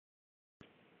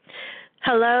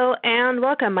Hello and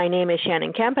welcome. My name is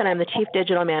Shannon Kemp, and I'm the Chief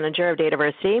Digital Manager of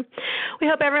DATAVERSITY. We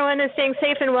hope everyone is staying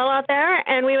safe and well out there,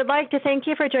 and we would like to thank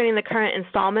you for joining the current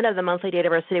installment of the monthly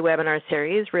DATAVERSITY webinar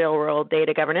series, Real World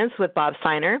Data Governance with Bob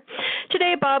Seiner.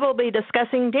 Today, Bob will be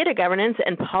discussing data governance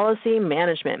and policy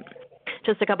management.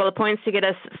 Just a couple of points to get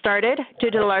us started. Due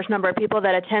to the large number of people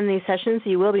that attend these sessions,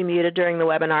 you will be muted during the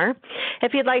webinar.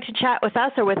 If you'd like to chat with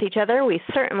us or with each other, we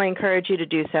certainly encourage you to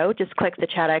do so. Just click the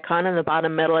chat icon in the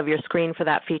bottom middle of your screen for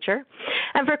that feature.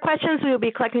 And for questions, we will be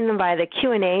collecting them via the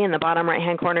Q&A in the bottom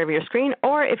right-hand corner of your screen,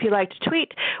 or if you'd like to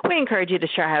tweet, we encourage you to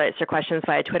share highlights or questions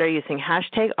via Twitter using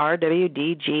hashtag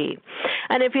RWDG.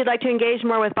 And if you'd like to engage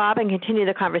more with Bob and continue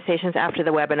the conversations after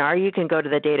the webinar, you can go to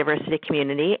the DATAVERSITY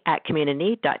community at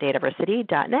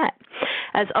community.dataversity.net.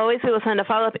 As always, we will send a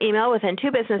follow-up email within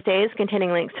 2 business days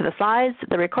containing links to the slides,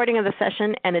 the recording of the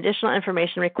session, and additional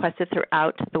information requested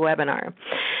throughout the webinar.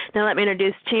 Now let me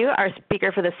introduce to you our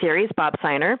speaker for the series, Bob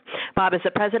Seiner. Bob is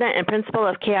the President and Principal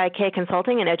of KIK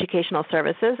Consulting and Educational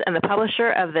Services and the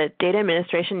publisher of the Data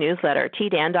Administration newsletter,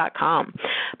 tdan.com.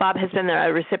 Bob has been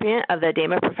the recipient of the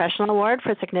DAMA Professional Award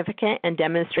for significant and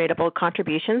demonstrable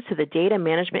contributions to the data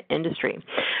management industry.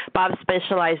 Bob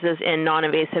specializes in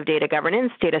non-invasive data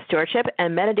governance, data stewardship,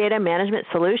 and metadata management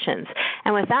solutions.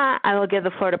 And with that, I will give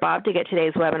the floor to Bob to get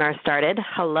today's webinar started.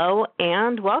 Hello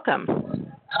and welcome.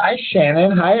 Hi,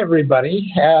 Shannon. Hi,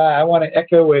 everybody. I want to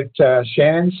echo what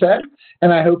Shannon said,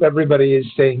 and I hope everybody is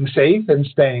staying safe and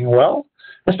staying well,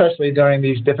 especially during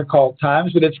these difficult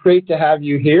times. But it's great to have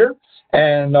you here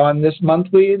and on this month's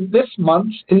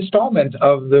installment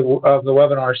of the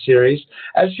webinar series.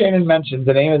 As Shannon mentioned,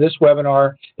 the name of this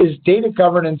webinar is Data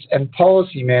Governance and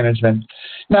Policy Management.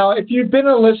 Now, if you've been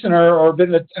a listener or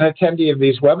been an attendee of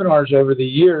these webinars over the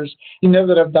years, you know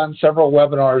that I've done several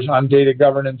webinars on data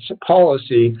governance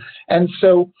policy. And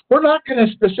so we're not going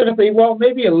to specifically, well,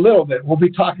 maybe a little bit, we'll be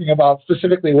talking about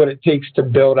specifically what it takes to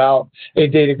build out a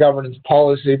data governance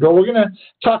policy, but we're going to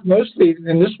talk mostly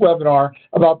in this webinar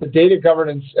about the data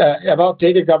governance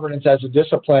as a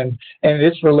discipline and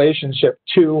its relationship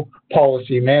to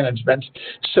policy management.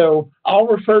 So I'll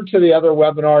refer to the other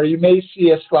webinar. You may see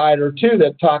a slide or two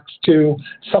that talks to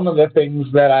some of the things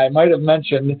that I might have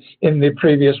mentioned in the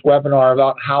previous webinar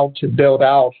about how to build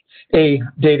out a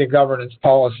data governance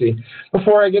policy.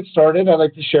 Before I get started, I'd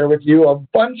like to share with you a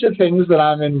bunch of things that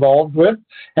I'm involved with,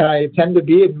 and I tend to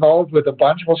be involved with a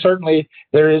bunch. Well, certainly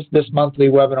there is this monthly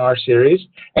webinar series,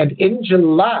 and in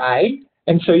July,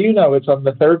 and so you know it's on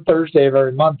the third Thursday of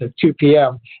every month at 2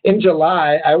 p.m. In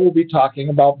July, I will be talking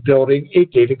about building a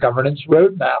data governance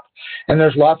roadmap. And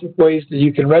there's lots of ways that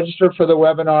you can register for the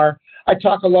webinar. I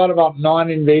talk a lot about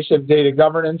non-invasive data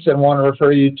governance and want to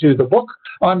refer you to the book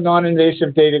on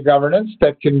non-invasive data governance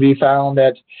that can be found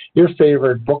at your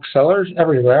favorite booksellers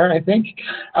everywhere, I think.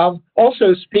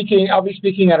 Also I'll be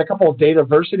speaking at a couple of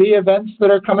DATAVERSITY events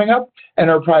that are coming up.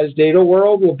 Enterprise Data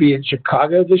World will be in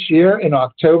Chicago this year in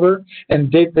October,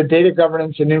 and the Data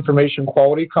Governance and Information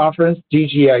Quality Conference,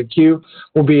 DGIQ,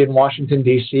 will be in Washington,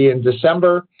 D.C. in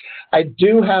December. I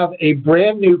do have a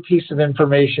brand new piece of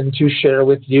information to share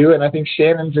with you, and I think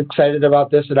Shannon's excited about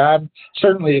this, and I'm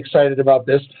certainly excited about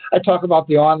this. I talk about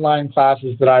the online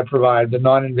classes that I provide, the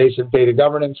non-invasive data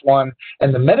governance one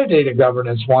and the metadata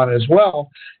governance one as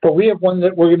well. But we have one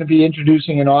that we're going to be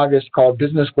introducing in August called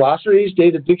Business Glossaries,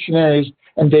 Data Dictionaries,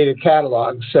 and Data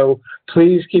Catalogs. So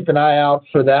please keep an eye out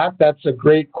for that. That's a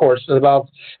great course about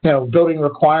building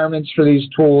requirements for these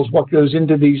tools, what goes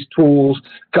into these tools,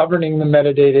 governing the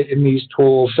metadata in these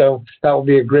tools. So that will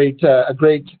be a great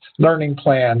learning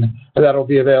plan that will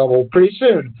be available pretty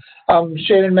soon.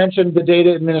 Shannon mentioned the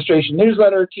Data Administration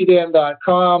newsletter,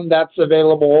 tdan.com. That's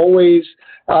available always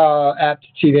at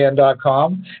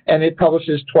tdan.com, and it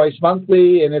publishes twice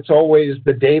monthly, and it's always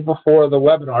the day before the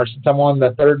webinar. Since I'm on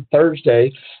the third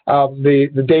Thursday,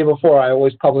 the day before, I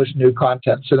always publish new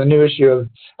content. So the new issue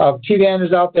of TDAN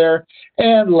is out there.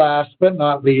 And last but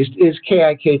not least is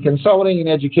KIK Consulting and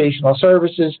Educational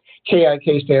Services.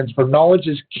 KIK stands for Knowledge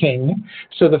is King,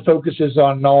 so the focus is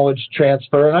on knowledge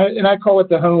transfer. And I call it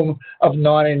the home of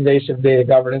non-invasive data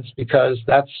governance because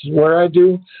that's where I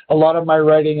do a lot of my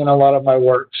writing and a lot of my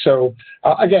work. So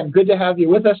again, good to have you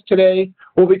with us today.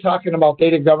 We'll be talking about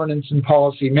data governance and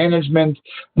policy management.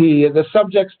 The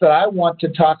subjects that I want to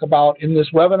talk about in this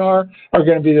webinar are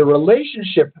going to be the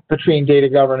relationship between data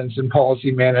governance and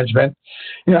policy management.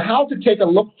 How to take a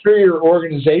look through your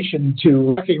organization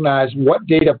to recognize what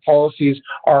data policies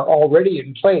are already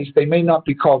in place. They may not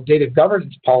be called data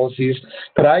governance policies,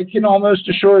 but I can almost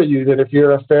assure you that if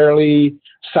you're a fairly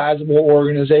sizable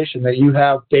organization, that you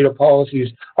have data policies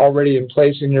already in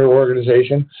place in your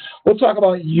organization. We'll talk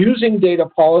about using data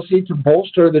policy to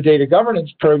bolster the data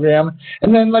governance program.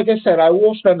 And then, like I said, I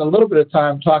will spend a little bit of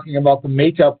time talking about the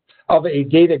makeup of a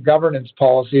data governance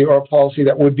policy, or a policy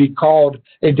that would be called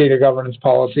a data governance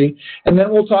policy. And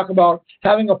then we'll talk about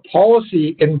having a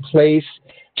policy in place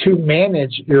to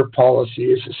manage your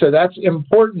policies. So that's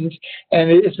important, and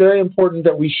it's very important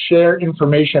that we share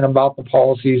information about the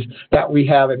policies that we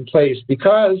have in place,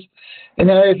 because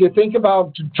if you think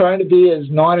about trying to be as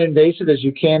non-invasive as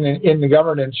you can in the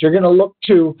governance, you're going to look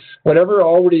to whatever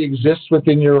already exists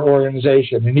within your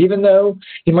organization. And even though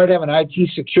you might have an IT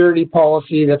security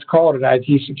policy that's called an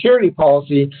IT security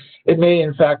policy, it may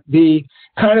in fact be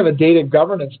kind of a data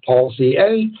governance policy.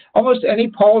 Almost any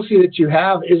policy that you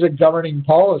have is a governing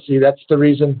policy. That's the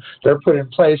reason they're put in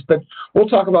place. But we'll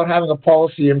talk about having a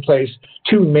policy in place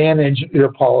to manage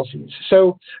your policies.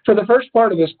 So for the first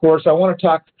part of this course, I want to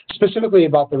talk specifically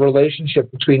about the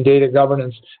relationship between data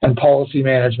governance and policy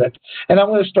management. And I'm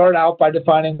going to start out by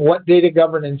defining what data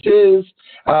governance is,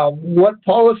 what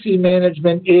policy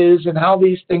management is, and how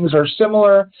these things are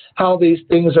similar, how these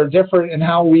things are different, and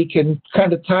how we can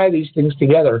kind of tie these things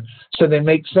together so they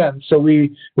make sense. So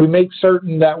we make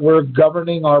certain that we're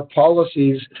governing our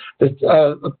policies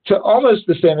to almost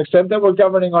the same extent that we're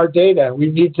governing our data. We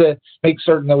need to make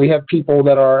certain that we have people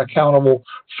that are accountable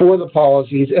for the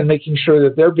policies and making sure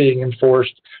that they're being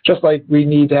enforced, just like we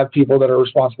need to have people that are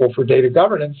responsible for data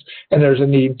governance, and there's a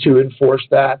need to enforce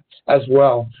that as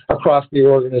well across the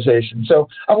organization. So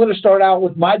I'm going to start out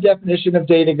with my definition of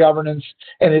data governance,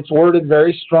 and it's worded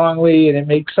very strongly, and it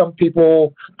makes some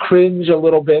people cringe a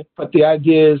little bit, but the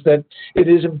idea is that it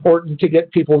is important to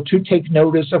get people to take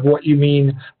notice of what you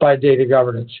mean by data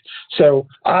governance. So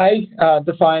I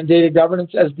define data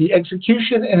governance as the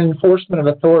execution and enforcement of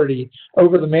authority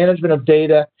over the management of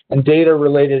data and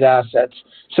data-related assets.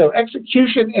 So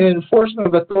execution and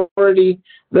enforcement of authority,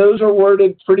 those are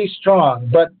worded pretty strong.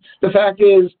 But the fact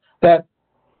is that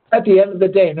at the end of the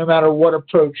day, no matter what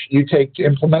approach you take to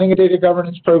implementing a data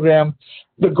governance program,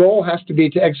 the goal has to be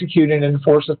to execute and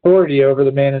enforce authority over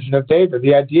the management of data.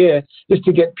 The idea is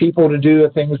to get people to do the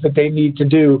things that they need to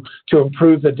do to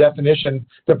improve the definition,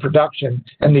 the production,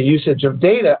 and the usage of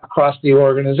data across the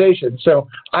organization. So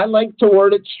I like to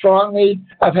word it strongly.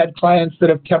 I've had clients that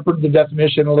have tempered the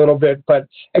definition a little bit, but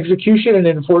execution and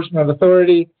enforcement of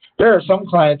authority, there are some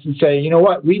clients who say, you know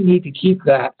what, we need to keep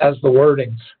that as the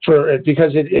wording for it,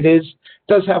 because it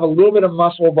does have a little bit of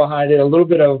muscle behind it, a little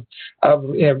bit of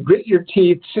grit your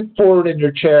teeth, sit forward in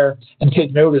your chair, and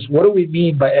take notice. What do we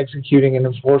mean by executing and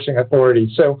enforcing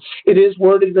authority? So it is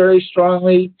worded very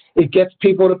strongly. It gets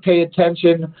people to pay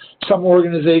attention. Some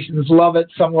organizations love it.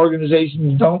 Some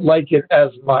organizations don't like it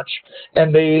as much.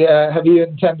 And they have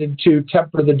even tended to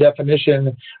temper the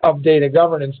definition of data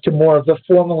governance to more of the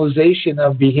formalization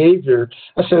of behavior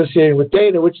associated with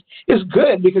data, which is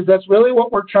good because that's really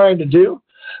what we're trying to do.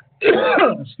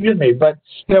 Excuse me, but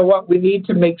you know what? We need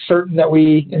to make certain that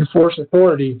we enforce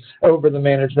authority over the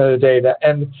management of data.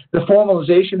 And the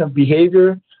formalization of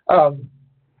behavior,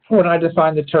 when I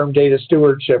define the term data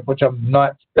stewardship, which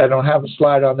I don't have a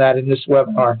slide on that in this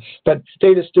webinar, but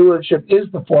data stewardship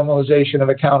is the formalization of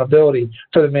accountability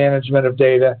for the management of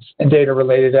data and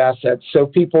data-related assets. So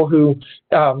people who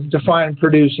define,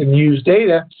 produce, and use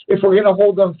data, if we're going to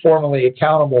hold them formally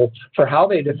accountable for how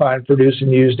they define, produce,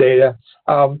 and use data,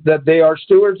 that they are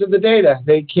stewards of the data.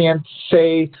 They can't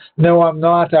say, no, I'm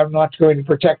not going to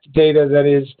protect data that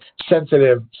is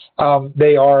sensitive.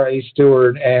 They are a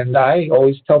steward, and I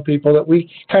always tell people that we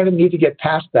kind of need to get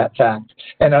past that fact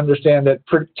and understand that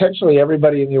potentially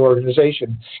everybody in the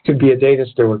organization could be a data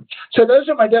steward. So those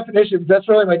are my definitions. That's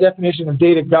really my definition of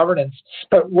data governance.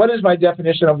 But what is my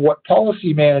definition of what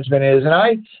policy management is? And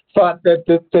I thought that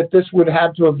this would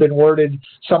have to have been worded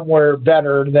somewhere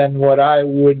better than what I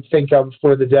would think of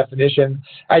for the definition.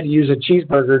 I'd use a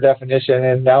cheeseburger definition,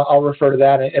 and I'll refer to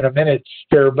that in a minute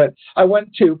here. But I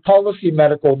went to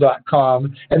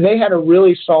policymedical.com, and they had a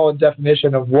really solid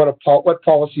definition of what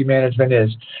policy management is.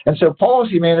 And so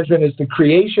policy management is the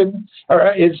creation,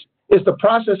 or is the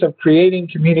process of creating,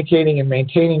 communicating, and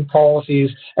maintaining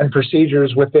policies and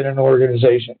procedures within an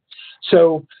organization.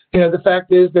 So, the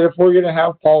fact is that if we're going to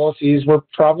have policies, we're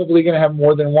probably going to have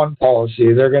more than one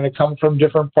policy. They're going to come from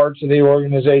different parts of the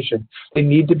organization. They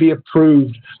need to be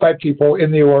approved by people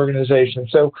in the organization.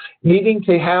 So needing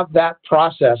to have that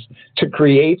process to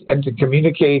create and to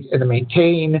communicate and to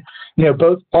maintain,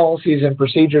 both policies and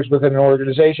procedures within an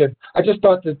organization, I just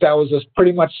thought that was a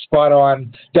pretty much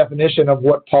spot-on definition of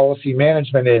what policy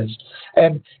management is.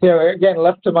 And, again,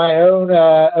 left to my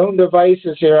own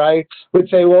devices here, I would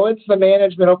say, well, it's the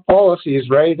management of have policies,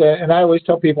 right? And I always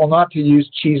tell people not to use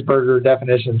cheeseburger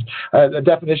definitions. The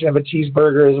definition of a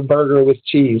cheeseburger is a burger with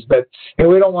cheese. But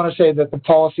we don't want to say that the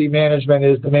policy management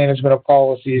is the management of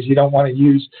policies. You don't want to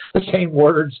use the same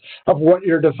words of what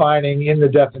you're defining in the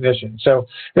definition. So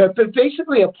but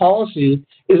basically a policy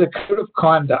is a code of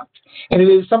conduct. And it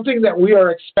is something that we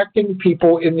are expecting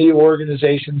people in the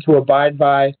organization to abide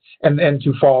by and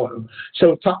to follow.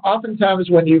 So oftentimes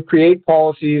when you create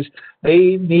policies,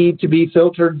 they need to be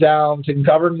filtered down to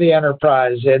govern the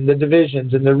enterprise and the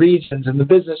divisions and the regions and the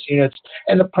business units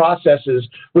and the processes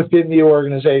within the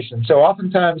organization. So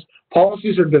oftentimes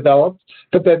policies are developed,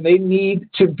 but then they need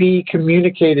to be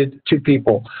communicated to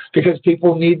people because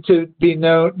people need to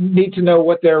know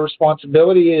what their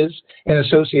responsibility is in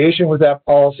association with that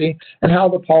policy and how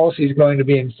the policy is going to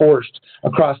be enforced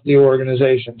across the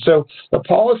organization. So the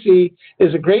policy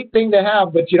is a great thing to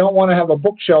have, but you don't want to have a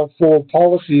bookshelf full of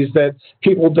policies that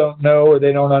people don't know or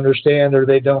they don't understand or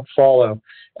they don't follow.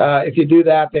 If you do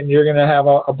that, then you're going to have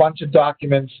a bunch of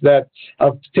documents that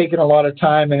have taken a lot of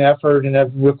time and effort and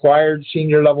have required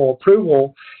senior level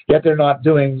approval, yet they're not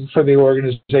doing for the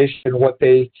organization what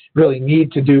they really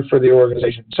need to do for the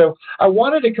organization. So I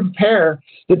wanted to compare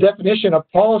the definition of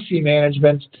policy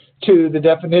management to a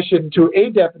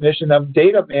definition of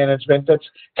data management that's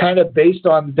kind of based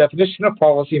on the definition of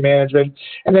policy management,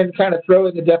 and then kind of throw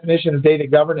in the definition of data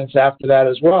governance after that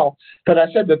as well. But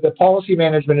I said that the policy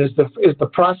management is the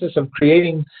process of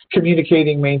creating,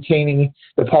 communicating, maintaining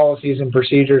the policies and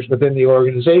procedures within the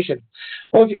organization.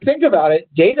 Well, if you think about it,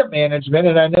 data management,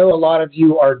 and I know a lot of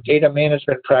you are data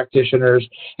management practitioners,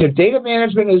 data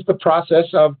management is the process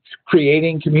of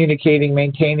creating, communicating,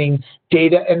 maintaining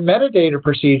data and metadata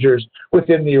procedures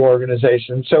within the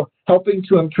organization. So helping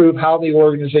to improve how the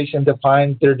organization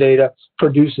defines their data,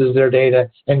 produces their data,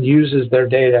 and uses their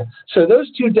data. So those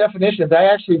two definitions, I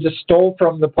actually just stole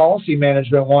from the policy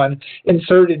management one,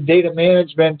 inserted data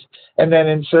management, and then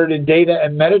inserted data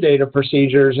and metadata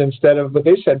procedures instead of what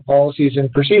they said, policies and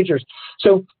procedures.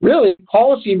 So really,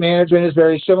 policy management is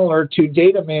very similar to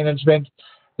data management.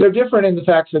 They're different in the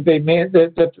fact that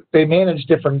they manage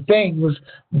different things,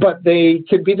 but they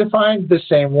can be defined the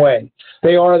same way.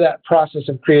 They are that process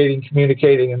of creating,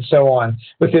 communicating, and so on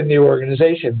within the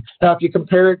organization. Now, if you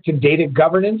compare it to data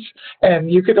governance,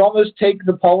 and you could almost take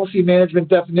the policy management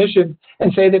definition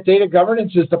and say that data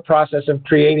governance is the process of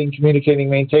creating, communicating,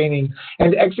 maintaining,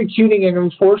 and executing and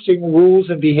enforcing rules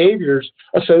and behaviors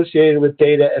associated with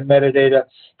data and metadata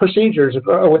procedures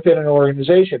within an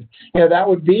organization. That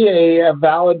would be a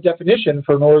valid definition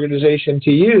for an organization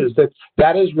to use,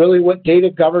 that is really what data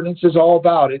governance is all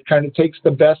about. It kind of takes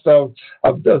the best of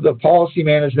the policy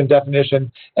management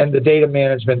definition and the data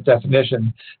management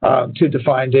definition to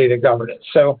define data governance.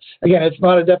 So again, it's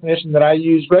not a definition that I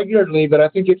use regularly, but I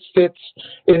think it fits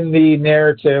in the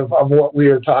narrative of what we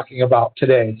are talking about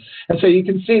today. And so you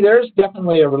can see there's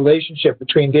definitely a relationship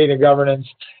between data governance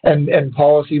and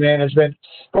policy management.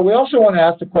 But we also want to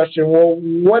ask the question, well,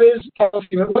 what is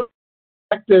policy? What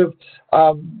effective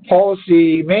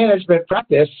policy management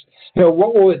practice?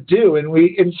 What will it do?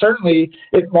 And certainly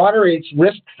it moderates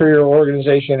risk for your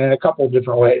organization in a couple of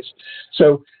different ways.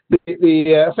 So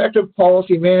the effective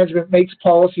policy management makes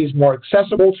policies more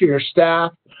accessible to your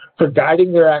staff for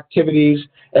guiding their activities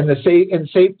and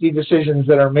safety decisions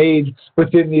that are made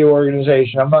within the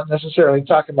organization. I'm not necessarily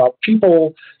talking about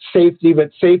people safety,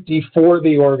 but safety for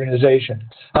the organization.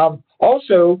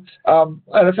 Also,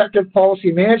 an effective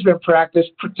policy management practice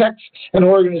protects an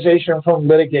organization from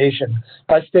litigation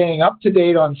by staying up to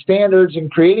date on standards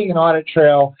and creating an audit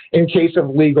trail in case of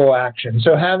legal action.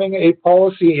 So having a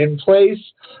policy in place,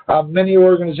 many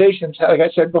organizations, like I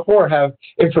said before, have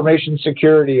information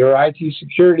security or IT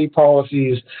security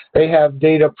policies. They have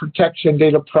data protection,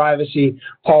 data privacy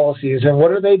policies. And what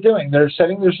are they doing? They're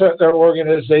setting their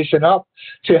organization up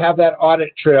to have that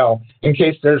audit trail in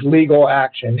case there's legal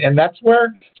action. And that's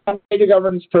where some data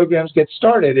governance programs get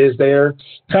started, is they're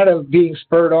kind of being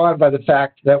spurred on by the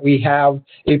fact that we have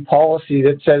a policy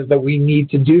that says that we need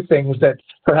to do things that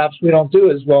perhaps we don't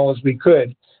do as well as we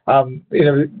could.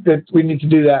 That we need to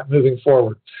do that moving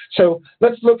forward. So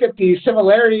let's look at the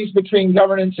similarities between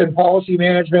governance and policy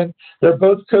management. They're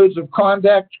both codes of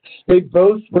conduct. They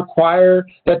both require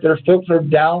that they're filtered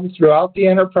down throughout the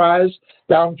enterprise,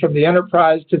 down from the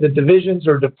enterprise to the divisions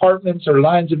or departments or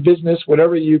lines of business,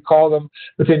 whatever you call them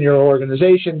within your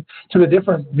organization, to the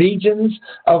different regions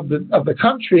of the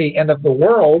country and of the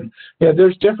world.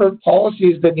 There's different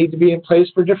policies that need to be in place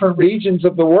for different regions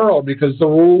of the world because the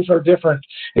rules are different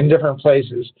in different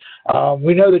places.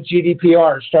 We know that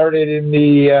GDPR started in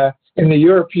the in the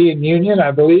European Union,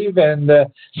 I believe, and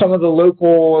some of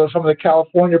the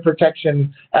California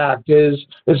Protection Act is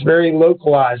very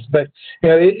localized. But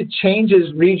it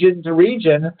changes region to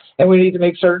region, and we need to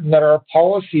make certain that our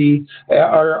policy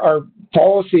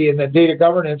and the data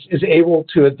governance is able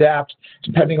to adapt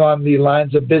depending on the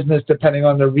lines of business, depending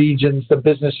on the regions, the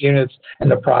business units, and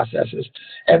the processes.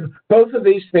 And both of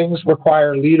these things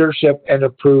require leadership and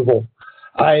approval.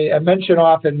 I mention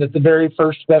often that the very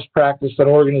first best practice that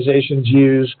organizations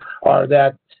use are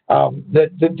that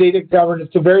the data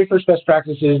governance, the very first best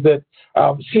practice is that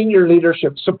senior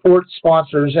leadership supports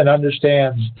sponsors and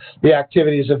understands the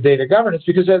activities of data governance,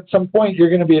 because at some point you're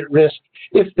going to be at risk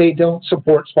if they don't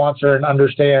support, sponsor, and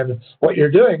understand what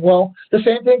you're doing. Well, the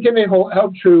same thing can be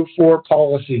held true for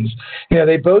policies.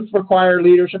 They both require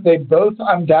leadership. They both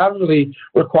undoubtedly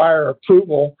require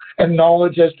approval and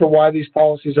knowledge as to why these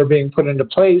policies are being put into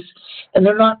place, and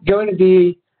they're not going to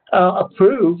be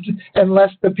approved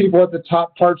unless the people at the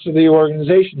top parts of the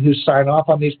organization who sign off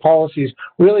on these policies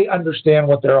really understand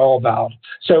what they're all about.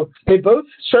 So they both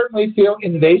certainly feel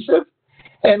invasive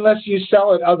unless you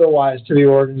sell it otherwise to the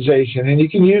organization. And you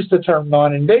can use the term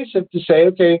non-invasive to say,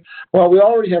 okay, well, we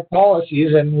already have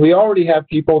policies and we already have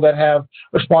people that have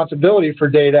responsibility for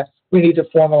data. We need to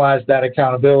formalize that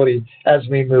accountability as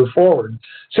we move forward.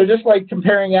 So just like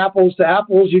comparing apples to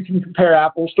apples, you can compare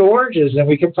apples to oranges, and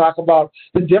we can talk about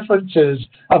the differences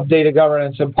of data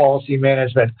governance and policy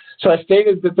management. So I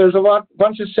stated that there's a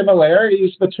bunch of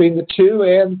similarities between the two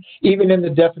and even in the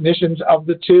definitions of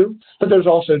the two, but there's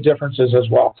also differences as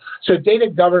well. So data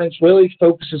governance really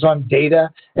focuses on data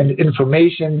and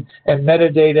information and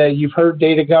metadata. You've heard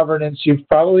data governance. You've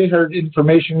probably heard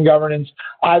information governance.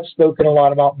 I've spoken a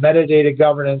lot about metadata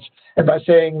governance, and by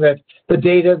saying that the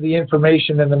data, the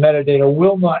information, and the metadata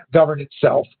will not govern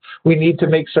itself. We need to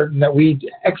make certain that we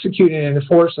execute and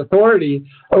enforce authority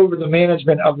over the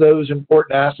management of those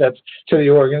important assets to the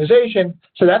organization.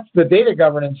 So that's the data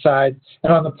governance side.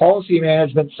 And on the policy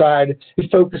management side,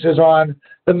 it focuses on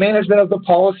the management of the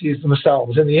policies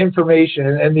themselves and the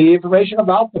information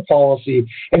about the policy,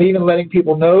 and even letting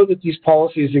people know that these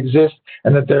policies exist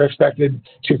and that they're expected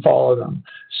to follow them.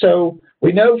 So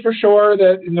we know for sure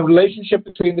that in the relationship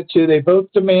between the two, they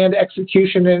both demand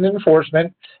execution and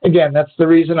enforcement. Again, that's the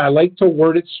reason I like to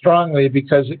word it strongly,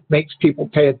 because it makes people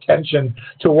pay attention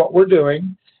to what we're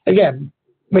doing. Again,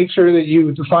 make sure that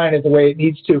you define it the way it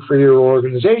needs to for your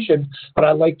organization, but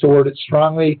I like to word it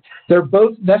strongly. They're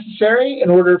both necessary in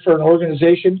order for an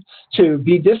organization to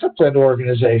be a disciplined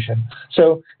organization.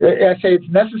 So I say it's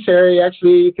necessary.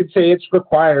 Actually, you could say it's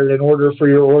required in order for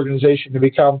your organization to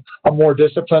become a more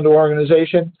disciplined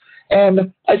organization.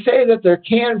 And I say that there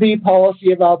can be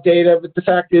policy about data, but the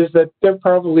fact is that there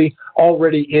probably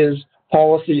already is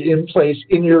policy in place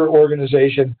in your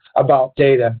organization about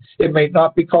data. It may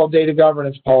not be called data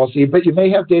governance policy, but you may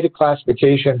have data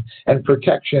classification and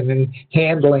protection and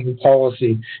handling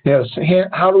policy.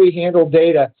 How do we handle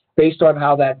data based on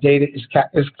how that data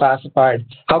is classified?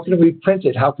 How can we print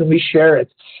it? How can we share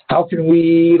it? Do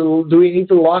we need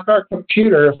to lock our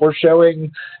computer if we're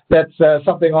showing that's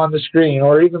something on the screen,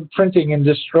 or even printing and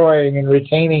destroying and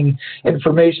retaining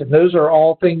information? Those are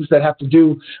all things that have to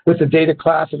do with the data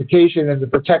classification and the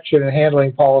protection and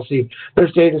handling policy.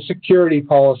 There's data security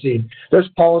policy. There's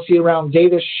policy around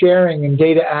data sharing and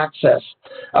data access.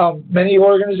 Many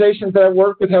organizations that I've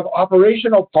worked with have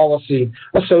operational policy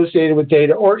associated with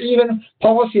data, or even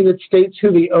policy that states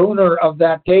who the owner of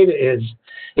that data is.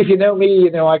 If you know me,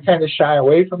 I kind of shy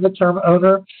away from the term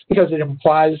owner, because it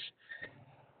implies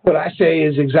what I say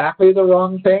is exactly the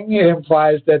wrong thing. It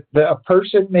implies that a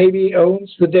person maybe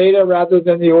owns the data rather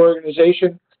than the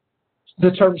organization.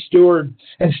 The term steward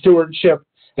and stewardship,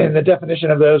 and the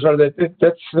definition of those are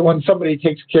that's when somebody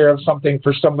takes care of something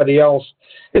for somebody else.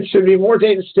 It should be more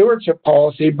data stewardship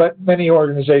policy, but many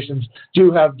organizations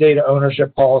do have data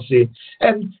ownership policy.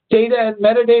 And data and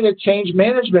metadata change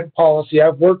management policy.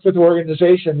 I've worked with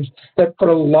organizations that put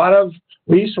a lot of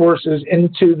resources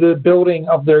into the building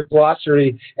of their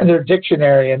glossary and their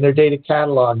dictionary and their data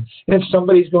catalog. And if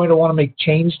somebody's going to want to make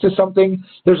change to something,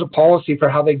 there's a policy for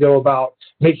how they go about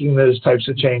making those types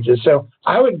of changes. So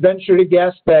I would venture to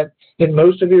guess that in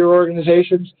most of your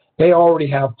organizations, they already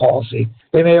have policy.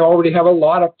 They may already have a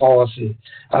lot of policy.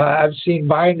 I've seen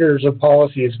binders of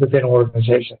policies within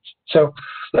organizations. So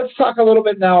let's talk a little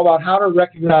bit now about how to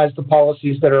recognize the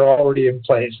policies that are already in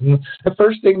place. And the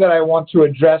first thing that I want to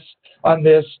address on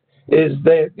this is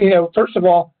that, first of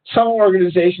all, some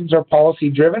organizations are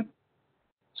policy driven.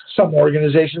 some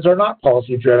organizations are not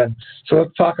policy-driven. So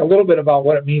let's talk a little bit about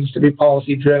what it means to be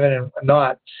policy-driven and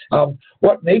not.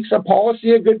 What makes a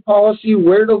policy a good policy,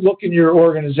 where to look in your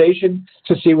organization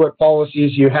to see what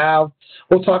policies you have.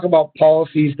 We'll talk about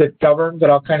policies that govern, but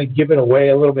I'll kind of give it away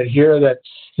a little bit here that,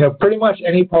 pretty much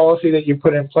any policy that you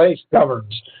put in place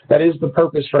governs. That is the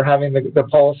purpose for having the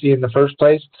policy in the first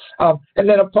place. And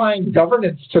then applying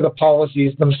governance to the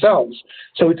policies themselves.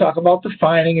 So we talk about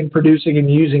defining and producing and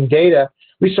using data.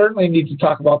 We certainly need to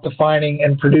talk about defining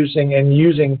and producing and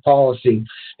using policy,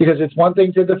 because it's one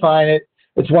thing to define it,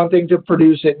 it's one thing to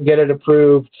produce it and get it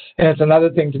approved, and it's another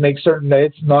thing to make certain that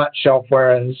it's not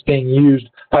shelfware and it's being used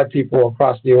by people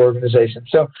across the organization.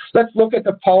 So let's look at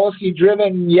the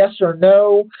policy-driven yes or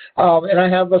no, and I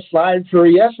have a slide for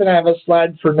yes and I have a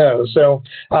slide for no. So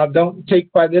don't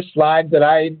take by this slide that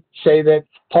I say that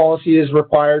policy is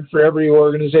required for every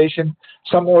organization.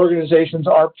 Some organizations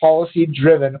are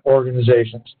policy-driven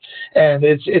organizations, and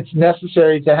it's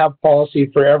necessary to have policy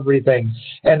for everything.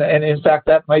 And in fact,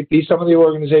 that might be some of the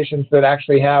organizations that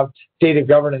actually have data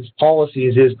governance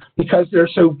policies is because they're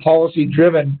so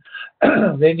policy-driven,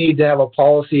 they need to have a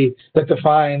policy that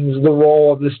defines the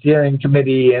role of the steering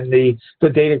committee and the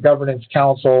data governance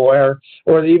council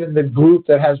or even the group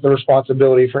that has the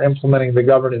responsibility for implementing the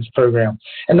governance program.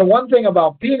 And the one thing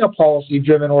about being a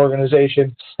policy-driven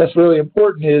organization that's really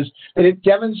important is that it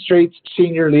demonstrates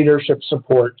senior leadership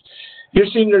support. Your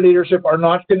senior leadership are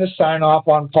not going to sign off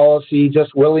on policy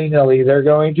just willy-nilly. They're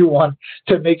going to want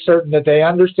to make certain that they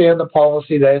understand the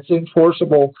policy, that it's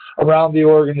enforceable around the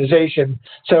organization.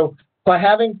 So by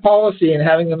having policy and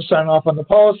having them sign off on the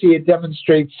policy, it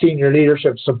demonstrates senior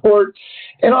leadership support.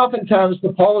 And oftentimes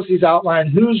the policies outline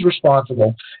who's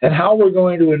responsible and how we're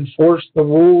going to enforce the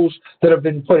rules that have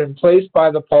been put in place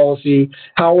by the policy,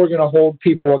 how we're going to hold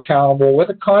people accountable, what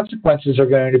the consequences are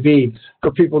going to be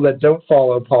for people that don't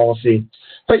follow policy.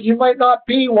 But you might not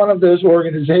be one of those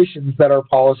organizations that are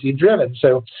policy-driven.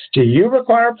 So do you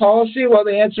require policy? Well,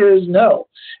 the answer is no.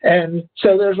 And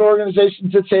so there's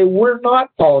organizations that say we're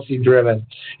not policy-driven.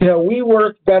 We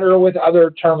work better with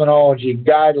other terminology,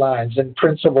 guidelines and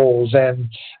principles and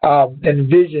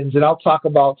visions. And I'll talk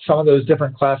about some of those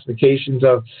different classifications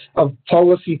of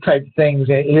policy-type things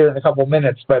here in a couple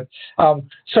minutes. But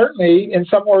certainly in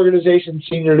some organizations,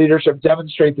 senior leadership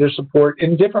demonstrate their support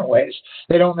in different ways.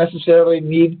 They don't necessarily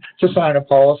need to sign a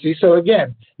policy. So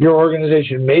again, your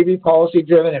organization may be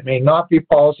policy-driven. It may not be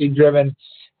policy-driven.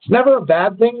 It's never a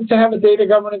bad thing to have a data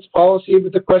governance policy,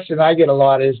 but the question I get a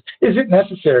lot is it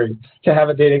necessary to have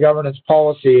a data governance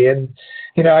policy? And,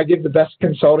 I give the best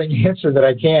consulting answer that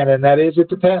I can, and that is it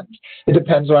depends. It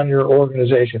depends on your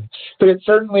organization. But it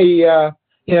certainly,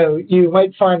 you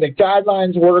might find that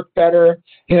guidelines work better,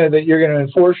 that you're going to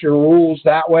enforce your rules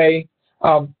that way.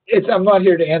 I'm not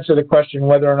here to answer the question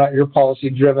whether or not you're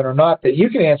policy-driven or not, but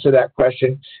you can answer that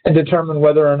question and determine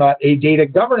whether or not a data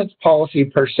governance policy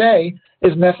per se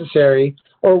is necessary,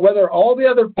 or whether all the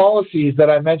other policies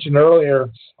that I mentioned earlier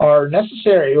are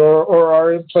necessary or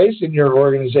are in place in your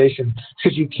organization,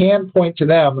 because you can point to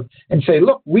them and say,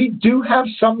 look, we do have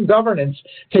some governance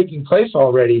taking place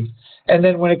already. And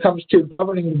then when it comes to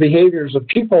governing the behaviors of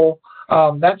people,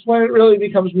 that's when it really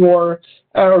becomes more,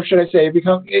 or should I say,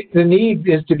 the need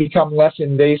is to become less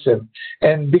invasive.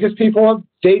 And because people have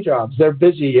day jobs, they're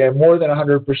busy more than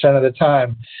 100% of the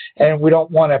time, and we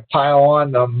don't want to pile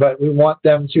on them, but we want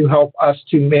them to help us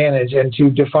to manage and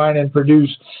to define and produce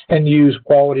and use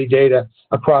quality data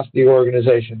across the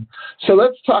organization. So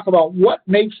let's talk about what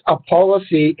makes a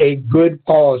policy a good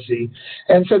policy.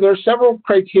 And so there are several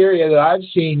criteria that I've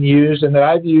seen used and that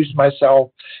I've used myself.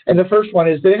 And the first one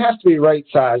is that it has to be right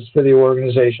size for the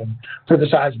organization, for the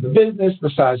size of the business,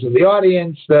 the size of the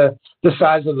audience, the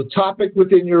size of the topic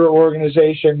within your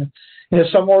organization.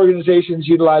 Some organizations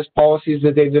utilize policies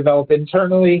that they develop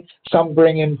internally. Some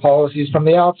bring in policies from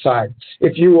the outside.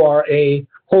 If you are a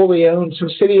wholly owned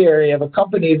subsidiary of a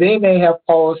company, they may have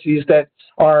policies that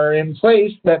are in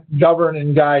place that govern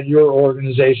and guide your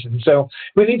organization. So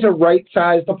we need to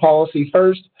right-size the policy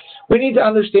first. We need to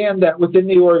understand that within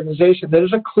the organization,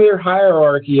 there's a clear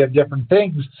hierarchy of different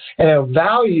things, and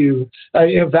value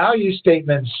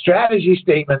statements, strategy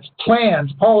statements,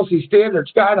 plans, policy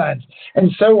standards, guidelines,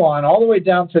 and so on, all the way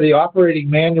down to the operating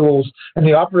manuals and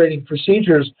the operating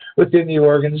procedures within the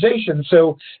organization.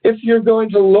 So if you're going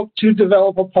to look to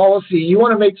develop a policy, you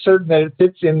want to make certain that it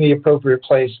fits in the appropriate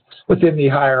place within the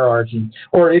hierarchy,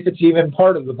 or if it's even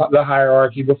part of the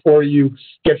hierarchy before you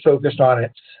get focused on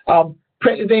it.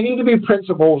 They need to be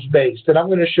principles-based, and I'm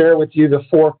going to share with you the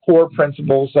 4 core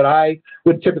principles that I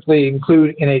would typically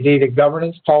include in a data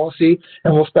governance policy,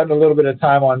 and we'll spend a little bit of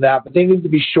time on that. But they need to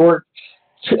be short,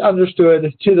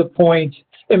 understood, to the point,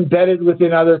 embedded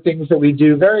within other things that we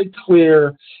do, very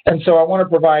clear. And so I want to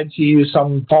provide to you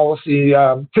some policy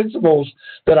principles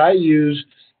that I use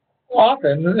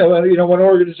often, when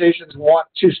organizations want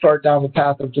to start down the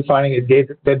path of defining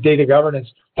a data governance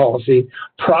policy.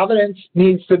 Provenance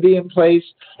needs to be in place.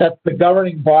 That's the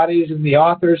governing bodies and the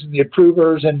authors and the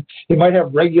approvers, and you might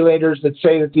have regulators that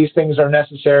say that these things are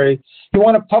necessary. You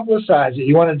want to publicize it.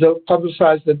 You want to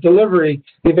publicize the delivery,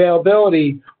 the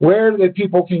availability, where the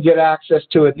people can get access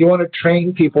to it. You want to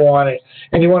train people on it,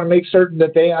 and you want to make certain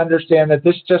that they understand that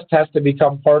this just has to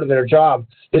become part of their job.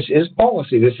 This is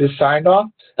policy. This is signed off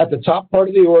at the top part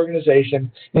of the organization.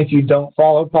 And if you don't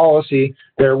follow policy,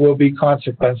 there will be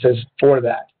consequences for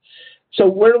that. So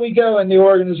where do we go in the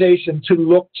organization to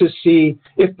look to see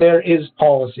if there is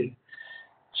policy?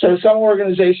 So some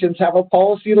organizations have a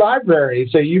policy library.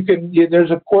 So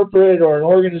there's a corporate or an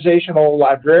organizational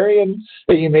librarian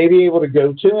that you may be able to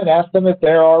go to and ask them if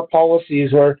there are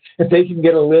policies, or if they can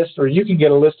get a list, or you can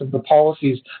get a list of the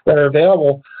policies that are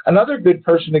available. Another good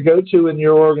person to go to in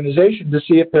your organization to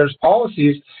see if there's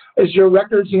policies is your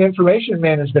records and information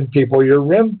management people, your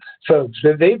RIM folks.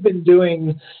 They've been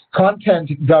doing content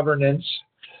governance.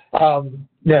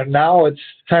 Now it's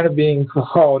kind of being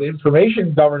called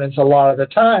information governance a lot of the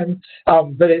time,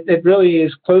 but it really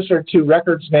is closer to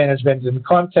records management and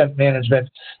content management.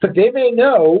 But they may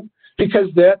know, because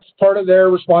that's part of their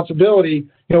responsibility,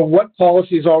 what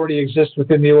policies already exist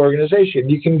within the organization.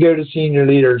 You can go to senior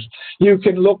leaders. You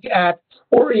can look at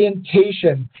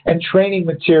orientation and training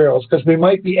materials, because we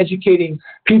might be educating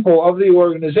people of the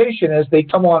organization as they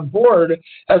come on board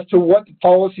as to what the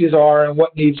policies are and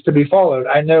what needs to be followed.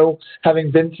 I know,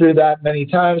 having been through that many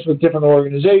times with different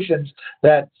organizations,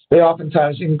 that they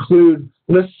oftentimes include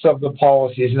lists of the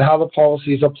policies and how the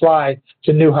policies apply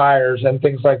to new hires and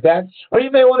things like that. Or you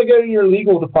may want to go to your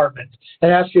legal department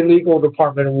and ask your legal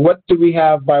department, what do we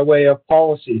have by way of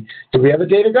policy? Do we have a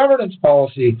data governance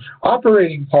policy,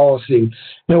 operating policy?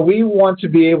 We want to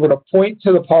be able to point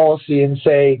to the policy and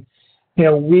say,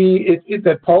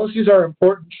 that policies are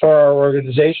important for our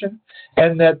organization,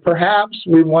 and that perhaps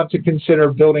we want to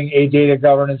consider building a data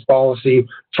governance policy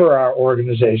for our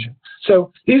organization.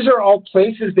 So these are all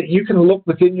places that you can look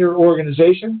within your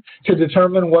organization to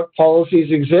determine what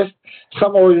policies exist.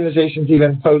 Some organizations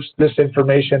even post this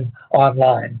information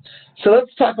online. So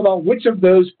let's talk about which of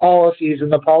those policies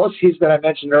and the policies that I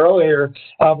mentioned earlier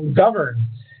govern.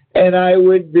 And I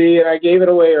gave it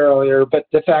away earlier, but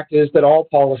the fact is that all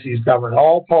policies govern.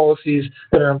 All policies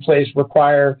that are in place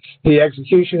require the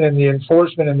execution and the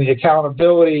enforcement and the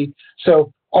accountability.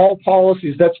 So all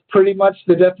policies, that's pretty much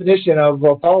the definition of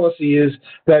a policy, is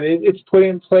that it's put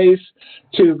in place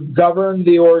to govern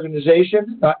the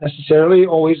organization, not necessarily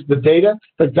always the data,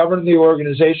 but govern the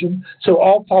organization. So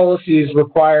all policies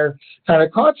require kind of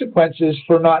consequences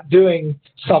for not doing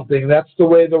something. That's the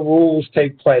way the rules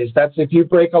take place. That's if you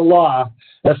break a law,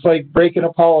 that's like breaking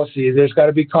a policy. There's got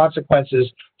to be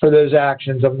consequences for those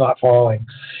actions of not following.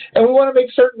 And we want to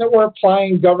make certain that we're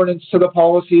applying governance to the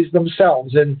policies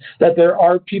themselves, and that there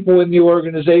are people in the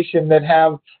organization that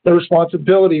have the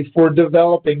responsibility for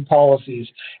developing policies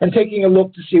and taking a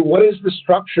look to see what is the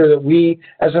structure that we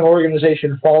as an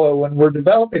organization follow when we're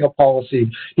developing a policy.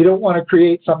 You don't want to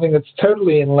create something that's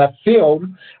totally in left field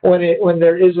when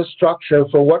there is a structure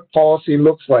for what policy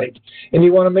looks like. And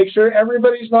you want to make sure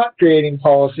everybody's not creating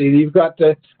policy. You've got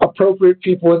the appropriate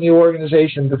people in the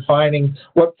organization defining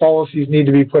what policies need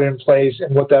to be put in place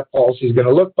and what that policy is going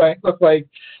to look like.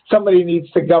 Somebody needs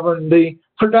to govern the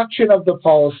production of the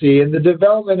policy and the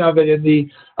development of it and the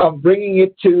bringing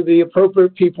it to the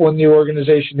appropriate people in the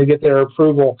organization to get their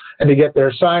approval and to get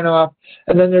their sign-off.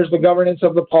 And then there's the governance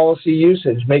of the policy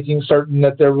usage, making certain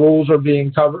that their rules are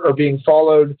being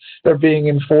followed, they're being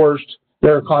enforced.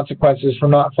 There are consequences for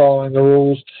not following the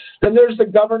rules. Then there's the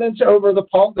governance over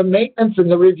the maintenance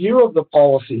and the review of the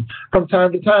policy. From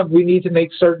time to time, we need to make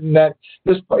certain that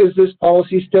this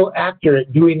policy still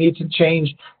accurate? Do we need to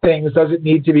change things? Does it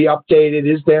need to be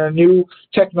updated? Is there a new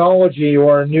technology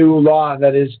or a new law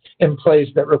that is in place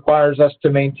that requires us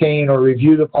to maintain or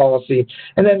review the policy?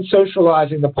 And then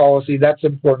socializing the policy, that's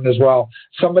important as well.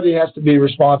 Somebody has to be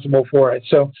responsible for it.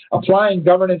 So applying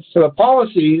governance to the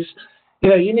policies,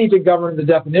 you need to govern the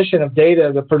definition of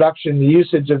data, the production, the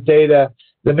usage of data,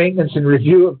 the maintenance and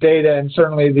review of data, and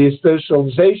certainly the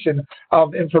socialization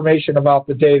of information about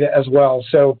the data as well.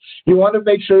 So you want to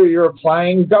make sure you're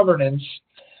applying governance,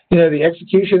 the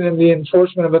execution and the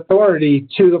enforcement of authority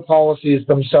to the policies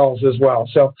themselves as well.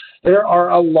 So there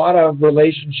are a lot of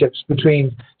relationships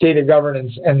between data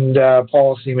governance and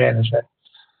policy management.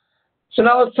 So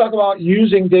now let's talk about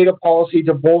using data policy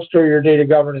to bolster your data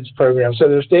governance program. So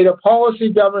there's data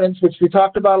policy governance, which we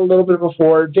talked about a little bit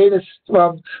before, data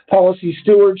policy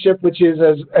stewardship, which is,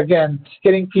 again,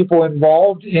 getting people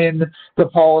involved in the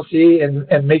policy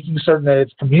and making certain that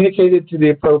it's communicated to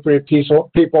the appropriate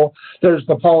people. There's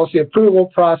the policy approval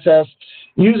process,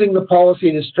 using the policy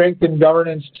to strengthen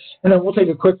governance, and then we'll take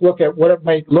a quick look at what it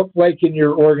might look like in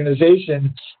your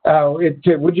organization.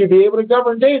 Would you be able to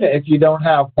govern data if you don't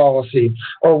have policy?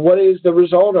 Or what is the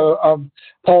result of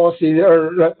policy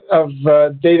or of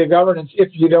data governance if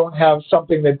you don't have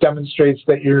something that demonstrates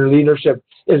that your leadership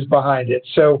is behind it?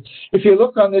 So if you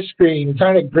look on this screen,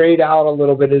 kind of grayed out a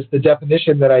little bit is the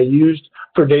definition that I used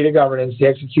for data governance, the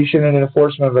execution and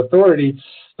enforcement of authority.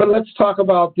 But let's talk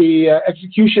about the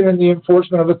execution and the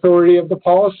enforcement of authority of the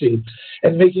policy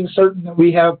and making certain that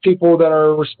we have people that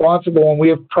are responsible and we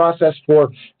have process for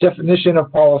definition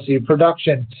of policy,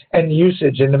 production, and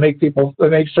usage, and to make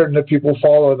certain that people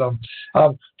follow them.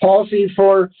 Policy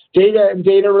for data and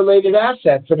data-related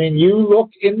assets. I mean, you look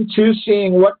into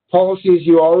seeing what policies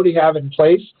you already have in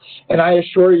place, and I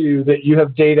assure you that you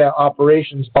have data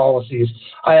operations policies.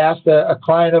 I asked a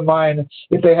client of mine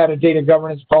if they had a data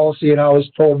governance policy, and I was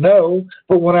told no,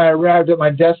 but when I arrived at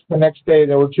my desk the next day,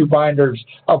 there were 2 binders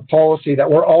of policy that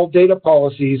were all data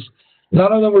policies.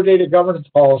 None of them were data governance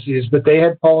policies, but they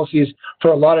had policies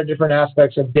for a lot of different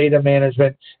aspects of data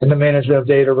management and the management of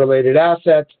data-related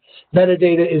assets.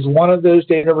 Metadata is one of those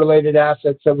data-related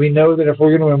assets that we know that if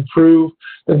we're going to improve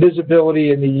the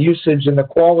visibility and the usage and the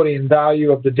quality and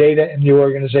value of the data in the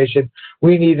organization,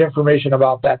 we need information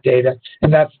about that data,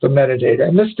 and that's the metadata.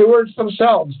 And the stewards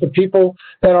themselves, the people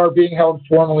that are being held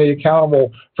formally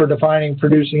accountable for defining,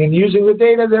 producing, and using the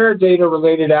data, they're a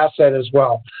data-related asset as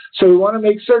well. So we want to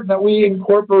make certain that we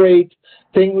incorporate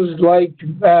things like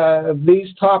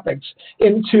these topics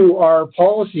into our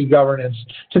policy governance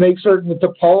to make certain that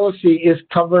the policy is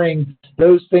covering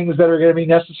those things that are going to be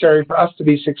necessary for us to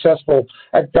be successful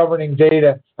at governing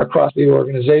data across the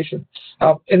organization.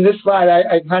 In this slide,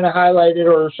 I kind of highlighted,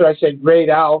 or should I say grayed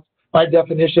out, my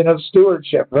definition of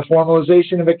stewardship, the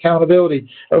formalization of accountability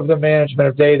of the management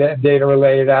of data and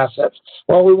data-related assets.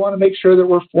 Well, we want to make sure that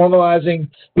we're formalizing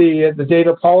the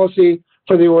data policy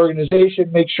for the organization,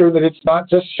 make sure that it's not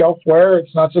just shelfware,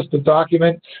 it's not just a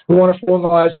document. We want to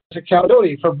formalize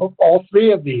accountability for all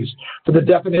 3 of these, for the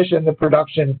definition, the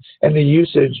production, and the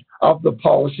usage of the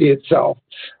policy itself.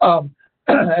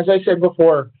 As I said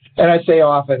before, and I say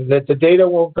often, that the data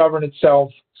won't govern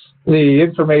itself, the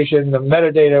information, the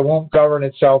metadata won't govern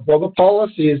itself. Well, the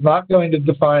policy is not going to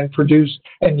define, produce,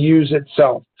 and use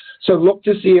itself. So look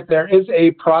to see if there is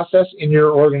a process in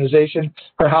your organization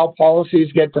for how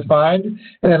policies get defined,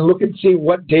 and then look and see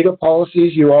what data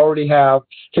policies you already have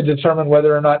to determine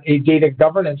whether or not a data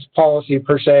governance policy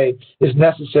per se is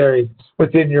necessary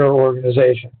within your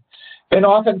organization. And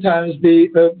oftentimes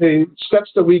the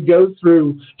steps that we go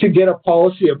through to get a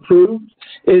policy approved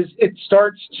is it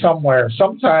starts somewhere.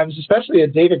 Sometimes, especially a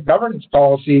data governance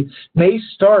policy, may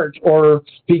start or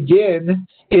begin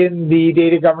in the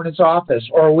data governance office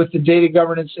or with the data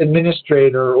governance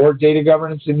administrator or data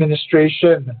governance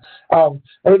administration, or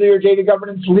your data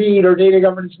governance lead or data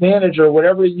governance manager,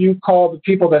 whatever you call the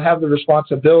people that have the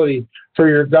responsibility for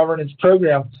your governance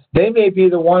program. They may be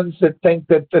the ones that think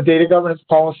that the data governance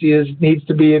policy needs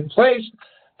to be in place,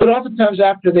 but oftentimes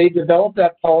after they develop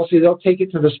that policy, they'll take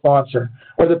it to the sponsor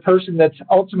or the person that's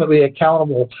ultimately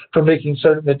accountable for making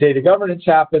certain that data governance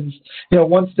happens. You know,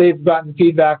 once they've gotten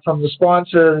feedback from the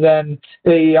sponsor, then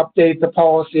they update the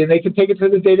policy and they can take it to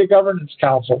the Data Governance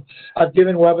Council. I've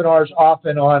given webinars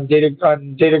often on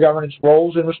data governance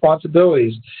roles and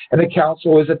responsibilities, and the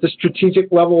council is at the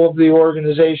strategic level of the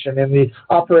organization in the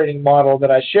operating model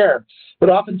that I share. But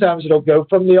oftentimes it'll go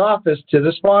from the office to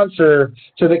the sponsor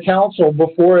to the council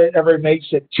before it ever makes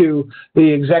it to the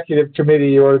executive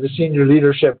committee or the senior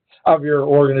leadership of your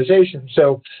organization.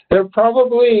 So there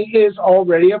probably is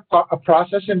already a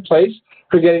process in place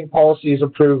for getting policies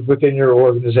approved within your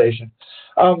organization.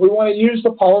 We want to use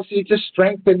the policy to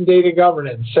strengthen data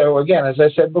governance. So again, as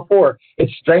I said before, it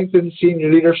strengthens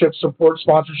senior leadership, support,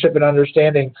 sponsorship, and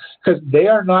understanding, because they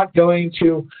are not going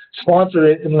to sponsor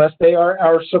it unless they are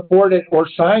support it or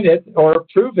sign it or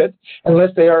approve it unless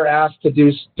they are asked to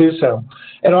do so.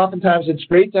 And oftentimes it's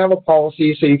great to have a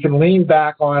policy so you can lean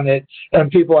back on it, and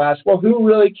people ask, well, who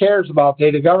really cares about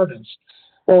data governance?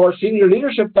 Well, our senior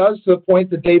leadership does, to the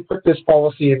point that they put this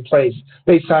policy in place.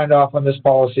 They signed off on this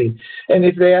policy. And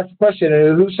if they ask the question,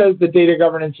 who says that data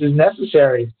governance is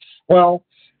necessary? Well,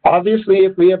 obviously,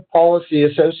 if we have policy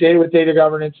associated with data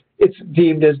governance, it's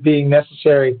deemed as being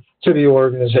necessary to the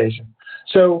organization.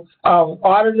 So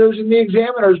auditors and the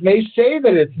examiners may say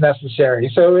that it's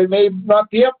necessary. So it may not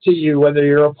be up to you whether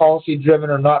you're a policy-driven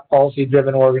or not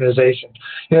policy-driven organization.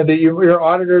 Your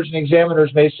auditors and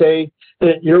examiners may say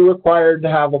that you're required to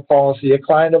have a policy. A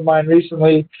client of mine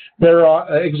recently, their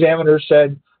examiner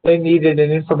said they needed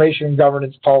an information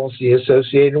governance policy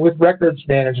associated with records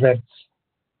management,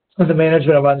 with the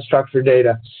management of unstructured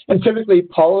data. And typically,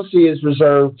 policy is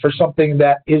reserved for something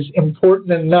that is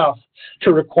important enough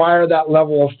to require that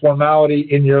level of formality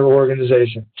in your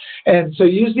organization. And so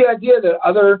use the idea that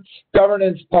other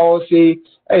governance policy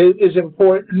is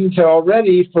important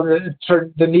already for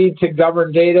the need to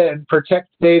govern data and protect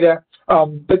data,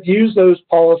 but use those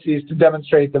policies to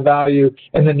demonstrate the value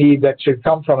and the need that should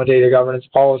come from a data governance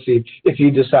policy if you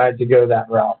decide to go that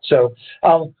route. So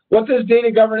what does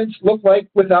data governance look like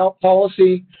without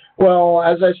policy? Well,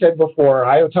 as I said before,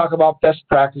 I talk about best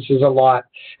practices a lot.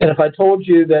 And if I told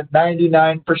you that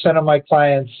 99% of my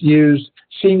clients use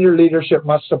senior leadership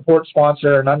must support,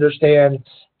 sponsor, and understand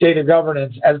data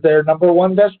governance as their number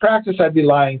one best practice, I'd be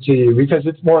lying to you, because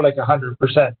it's more like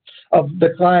 100% of the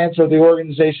clients or the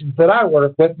organizations that I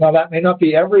work with. Now, that may not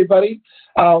be everybody,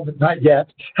 not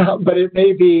yet, but it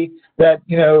may be that,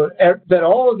 that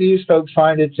all of these folks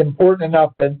find it's important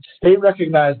enough that they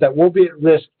recognize that we'll be at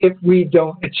risk if we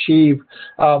don't achieve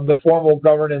the formal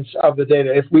governance of the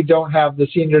data, if we don't have the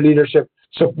senior leadership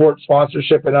support,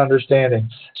 sponsorship, and understanding.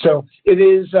 So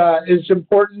it's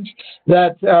important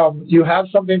that you have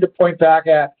something to point back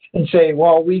at and say,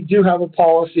 well, we do have a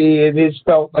policy. It is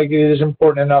felt like it is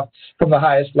important enough from the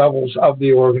highest levels of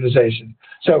the organization.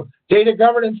 So data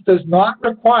governance does not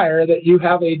require that you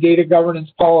have a data governance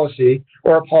policy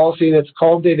or a policy that's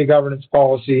called data governance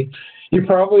policy. You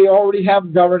probably already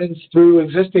have governance through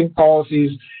existing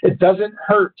policies. It doesn't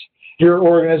hurt your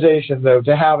organization, though,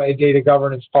 to have a data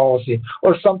governance policy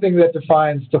or something that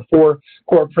defines the 4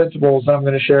 core principles that I'm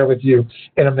going to share with you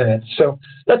in a minute. So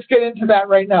let's get into that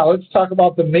right now. Let's talk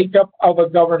about the makeup of a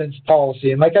governance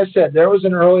policy. And like I said, there was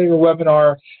an earlier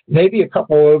webinar, maybe a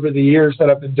couple over the years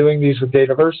that I've been doing these with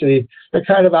DATAVERSITY, that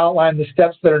kind of outline the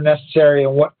steps that are necessary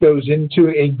and what goes into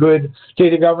a good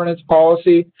data governance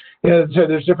policy. So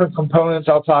there's different components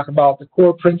I'll talk about. The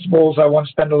core principles, I want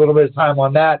to spend a little bit of time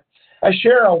on that. I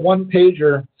share a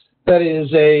one-pager that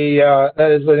is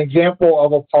an example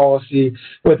of a policy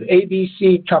with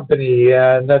ABC Company,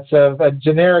 and that's a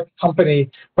generic company,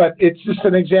 but it's just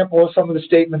an example of some of the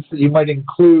statements that you might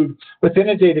include within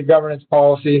a data governance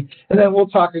policy, and then we'll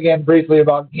talk again briefly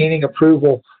about gaining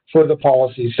approval for the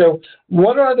policy. So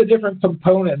what are the different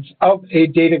components of a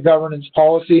data governance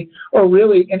policy, or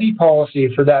really any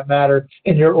policy for that matter,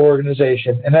 in your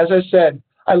organization? And as I said,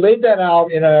 I laid that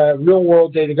out in a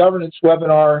real-world data governance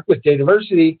webinar with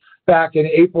DATAVERSITY back in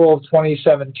April of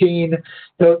 2017.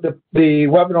 The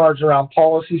webinars around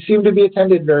policy seem to be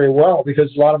attended very well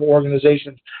because a lot of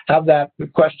organizations have that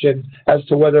question as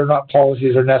to whether or not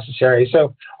policies are necessary.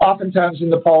 So oftentimes in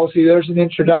the policy, there's an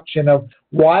introduction of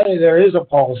why there is a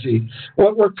policy,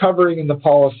 what we're covering in the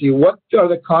policy, what are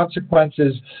the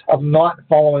consequences of not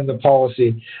following the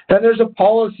policy. Then there's a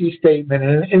policy statement,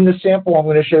 and in the sample I'm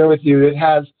going to share with you, it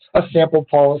has a sample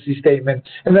policy statement.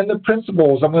 And then the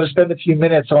principles, I'm going to spend a few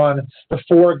minutes on the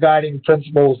 4 guiding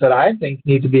principles that I think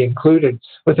need to be included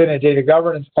within a data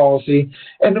governance policy.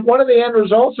 And one of the end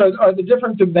results are the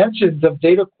different dimensions of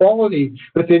data quality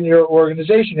within your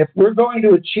organization. If we're going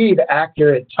to achieve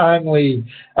accurate, timely,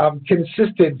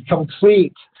 consistent,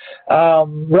 complete,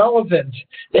 relevant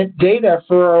data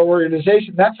for our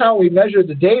organization, that's how we measure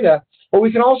the data. But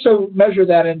we can also measure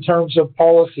that in terms of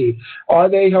policy. Are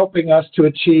they helping us to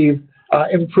achieve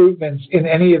improvements in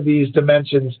any of these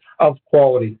dimensions of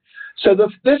quality? So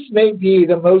this may be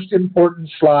the most important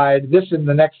slide. This and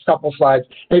the next couple slides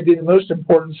may be the most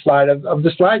important slide of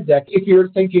the slide deck if you're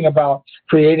thinking about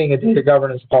creating a data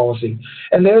governance policy.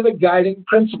 And they're the guiding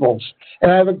principles.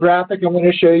 And I have a graphic I'm going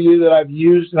to show you that I've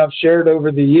used and I've shared over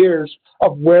the years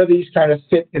of where these kind of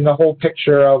fit in the whole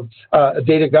picture of a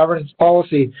data governance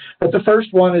policy. But the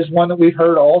first one is one that we've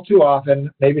heard all too often,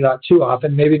 maybe not too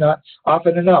often, maybe not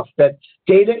often enough, that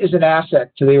data is an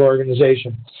asset to the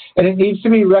organization. And it needs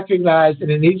to be recognized and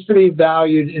it needs to be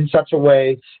valued in such a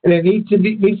way, and it needs to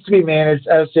be managed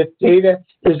as if data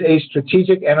is a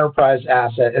strategic enterprise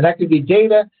asset. And that could be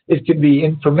data, it could be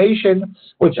information,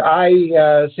 which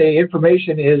I say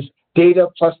information is data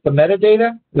plus the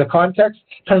metadata, the context,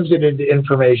 turns it into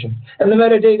information. And the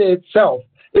metadata itself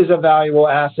is a valuable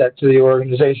asset to the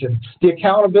organization. The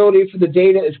accountability for the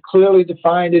data is clearly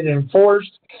defined and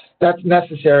enforced, That's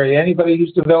necessary. Anybody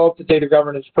who's developed a data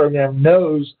governance program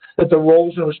knows that the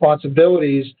roles and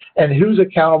responsibilities and who's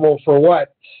accountable for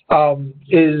what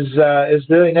is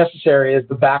really necessary as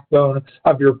the backbone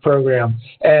of your program.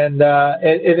 And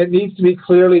it needs to be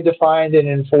clearly defined and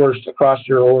enforced across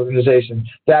your organization.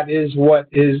 That is what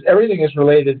is, everything is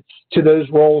related to those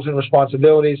roles and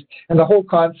responsibilities, and the whole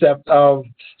concept of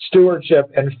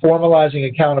stewardship and formalizing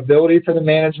accountability for the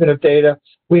management of data.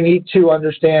 We need to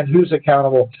understand who's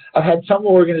accountable. I've had some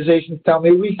organizations tell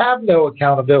me we have no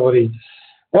accountability.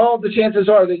 Well, the chances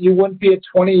are that you wouldn't be a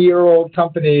 20-year-old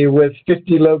company with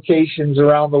 50 locations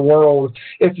around the world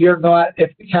if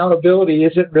accountability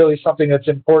isn't really something that's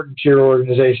important to your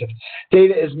organization.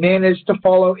 Data is managed to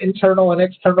follow internal and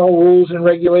external rules and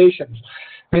regulations.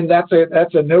 I mean, that's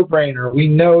a no-brainer. We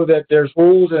know that there's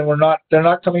rules, and they're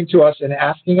not coming to us and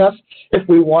asking us if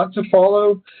we want to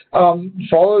follow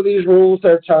these rules.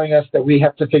 They're telling us that we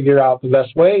have to figure out the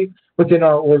best way within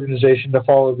our organization to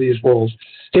follow these rules.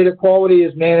 Data quality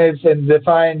is managed and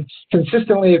defined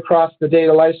consistently across the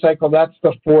data lifecycle. That's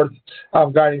the fourth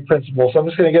guiding principle. So I'm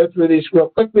just going to go through these real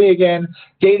quickly again.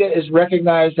 Data is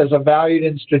recognized as a valued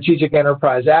and strategic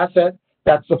enterprise asset.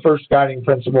 That's the first guiding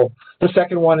principle. The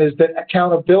second one is that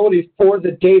accountability for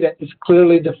the data is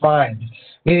clearly defined,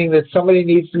 meaning that somebody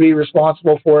needs to be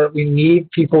responsible for it. We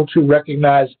need people to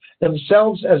recognize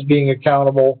themselves as being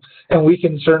accountable, and we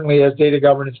can certainly, as data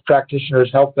governance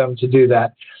practitioners, help them to do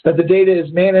that. That the data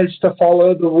is managed to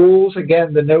follow the rules.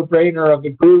 Again, the no-brainer of the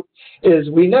group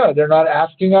is we know they're not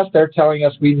asking us, they're telling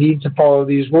us we need to follow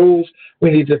these rules. We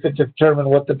need to determine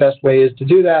what the best way is to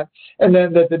do that. And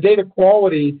then that the data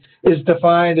quality is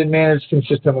defined and managed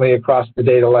consistently across the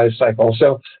data lifecycle.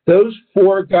 So those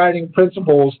four guiding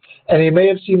principles, and you may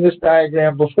have seen this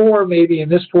diagram before, maybe in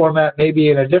this format, maybe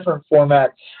in a different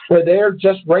format, where they're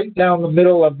just right down the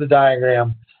middle of the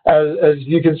diagram. As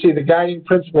you can see, the guiding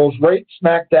principles right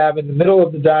smack dab in the middle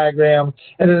of the diagram,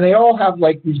 and then they all have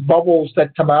like these bubbles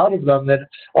that come out of them that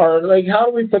are like, how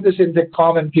do we put this into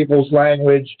common people's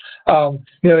language?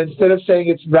 Instead of saying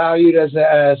it's valued as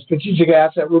a strategic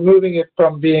asset, we're moving it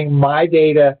from being my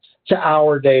data to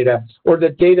our data, or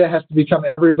that data has to become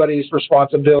everybody's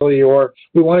responsibility, or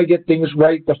we want to get things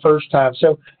right the first time.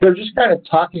 So they're just kind of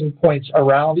talking points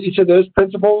around each of those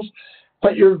principles.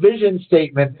 But your vision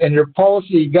statement and your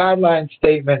policy guideline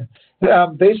statement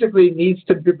basically needs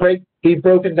to be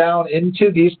broken down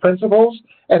into these principles,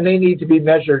 and they need to be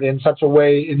measured in such a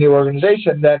way in the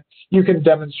organization that you can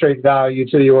demonstrate value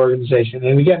to the organization.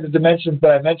 And again, the dimensions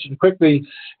that I mentioned quickly,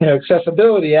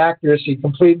 accessibility, accuracy,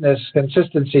 completeness,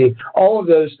 consistency, all of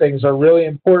those things are really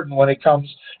important when it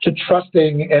comes to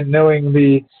trusting and knowing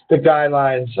the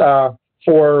guidelines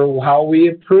for how we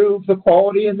improve the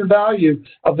quality and the value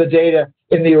of the data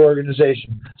in the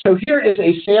organization. So here is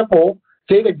a sample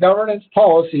data governance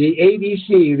policy,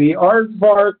 ABC, the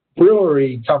Aardvark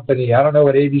Brewery Company. I don't know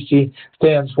what ABC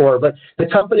stands for, but the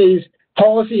company's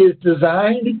policy is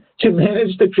designed to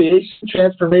manage the creation,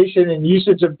 transformation, and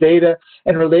usage of data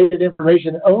and related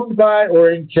information owned by or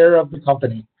in care of the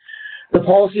company. The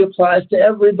policy applies to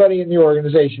everybody in the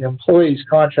organization, employees,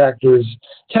 contractors,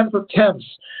 temps,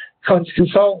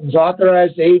 consultants,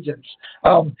 authorized agents.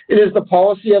 It is the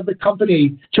policy of the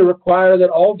company to require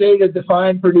that all data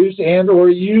defined, produced, and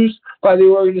or used by the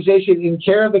organization in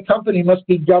care of the company must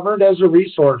be governed as a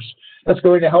resource that's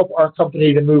going to help our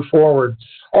company to move forward.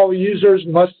 All users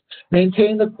must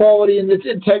maintain the quality and the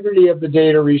integrity of the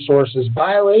data resources.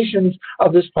 Violations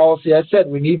of this policy, I said,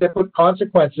 we need to put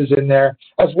consequences in there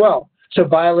as well. So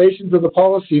violations of the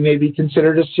policy may be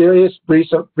considered a serious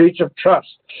breach of trust,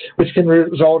 which can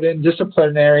result in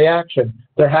disciplinary action.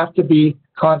 There have to be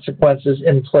consequences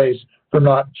in place for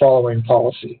not following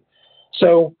policy.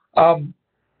 So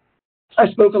I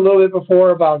spoke a little bit before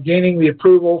about gaining the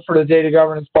approval for the data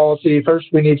governance policy. First,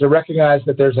 we need to recognize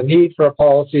that there's a need for a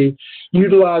policy,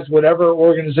 utilize whatever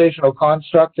organizational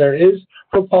construct there is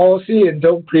for policy, and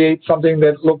don't create something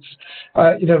that looks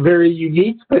very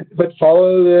unique, but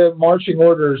follow the marching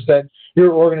orders that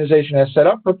your organization has set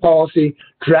up for policy,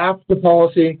 draft the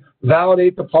policy,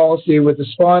 validate the policy with the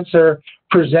sponsor,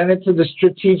 present it to the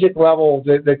strategic level,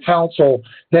 the council,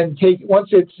 then once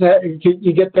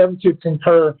you get them to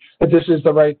concur that this is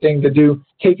the right thing to do,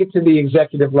 take it to the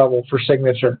executive level for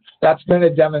signature. That's going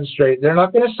to demonstrate. They're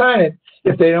not going to sign it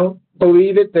if they don't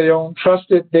believe it, they don't trust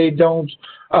it, they don't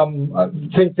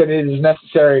think that it is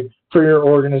necessary for your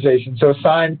organization. So a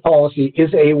signed policy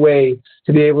is a way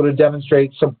to be able to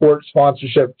demonstrate support,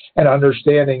 sponsorship, and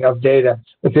understanding of data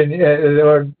of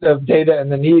data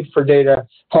and the need for data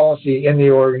policy in the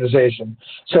organization.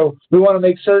 So we want to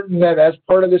make certain that as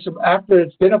part of this, after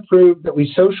it's been approved, that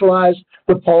we socialize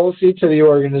the policy to the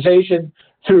organization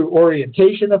through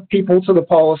orientation of people to the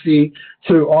policy,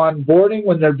 through onboarding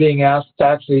when they're being asked to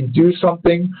actually do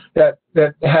something that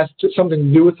has something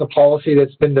to do with the policy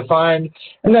that's been defined,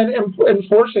 and then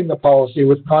enforcing the policy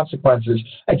with consequences.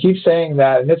 I keep saying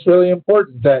that, and it's really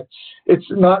important that it's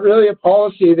not really a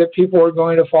policy that people are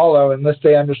going to follow unless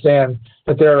they understand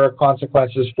that there are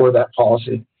consequences for that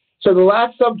policy. So the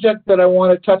last subject that I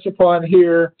want to touch upon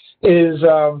here is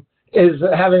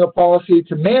having a policy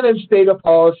to manage data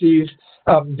policies,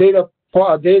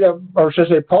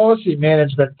 policy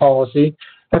management policy.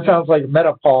 That sounds like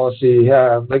meta policy,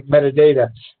 like metadata.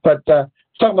 But talking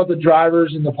about the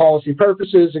drivers and the policy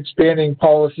purposes, expanding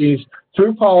policies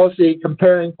through policy,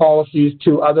 comparing policies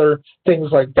to other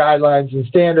things like guidelines and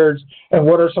standards, and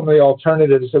what are some of the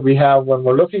alternatives that we have when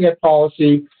we're looking at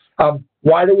policy.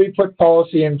 Why do we put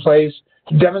policy in place?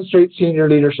 To demonstrate senior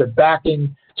leadership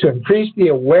backing, to increase the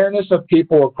awareness of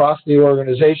people across the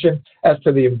organization as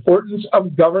to the importance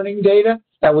of governing data.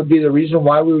 That would be the reason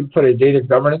why we would put a data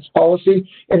governance policy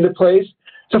into place.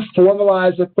 To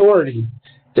formalize authority.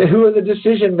 Who are the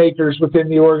decision makers within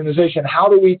the organization? How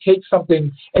do we take something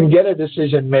and get a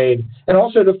decision made? And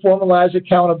also to formalize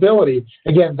accountability.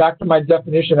 Again, back to my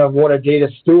definition of what a data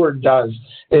steward does,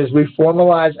 is we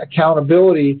formalize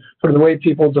accountability for the way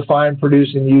people define,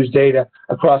 produce, and use data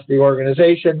across the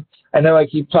organization. I know I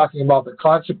keep talking about the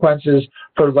consequences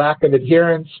for lack of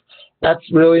adherence. That's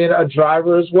really a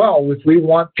driver as well. If we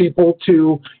want people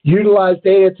to utilize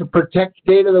data to protect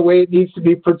data the way it needs to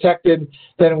be protected,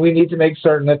 then we need to make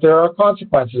certain that there are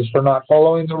consequences for not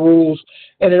following the rules.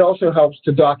 And it also helps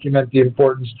to document the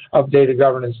importance of data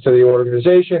governance to the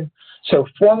organization. So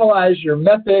formalize your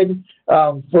method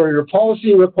for your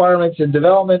policy requirements and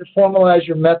development. Formalize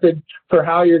your method for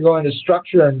how you're going to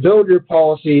structure and build your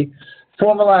policy.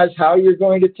 Formalize how you're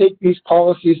going to take these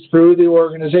policies through the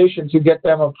organization to get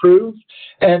them approved,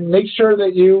 and make sure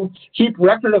that you keep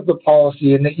record of the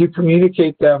policy and that you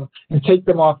communicate them and take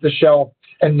them off the shelf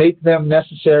and make them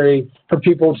necessary for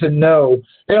people to know.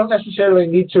 They don't necessarily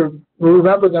need to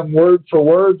remember them word for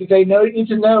word, but they need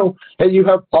to know that you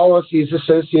have policies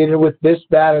associated with this,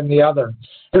 that, and the other.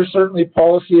 There's certainly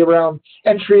policy around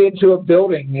entry into a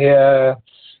building.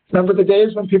 Remember the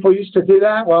days when people used to do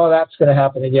that? Well, that's going to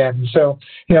happen again. So,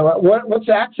 what's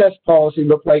access policy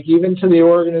look like even to the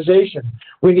organization?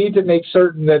 We need to make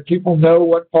certain that people know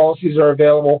what policies are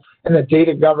available and that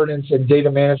data governance and data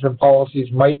management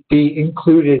policies might be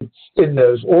included in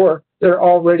those, or they're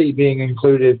already being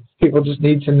included. People just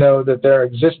need to know that they're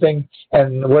existing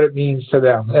and what it means to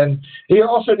them. And you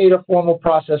also need a formal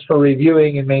process for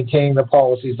reviewing and maintaining the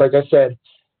policies. Like I said,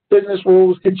 business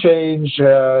rules could change,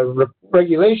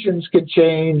 regulations could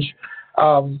change,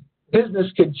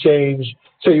 business could change.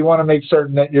 So you want to make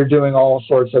certain that you're doing all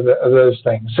sorts of those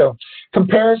things. So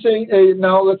comparison,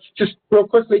 now let's just real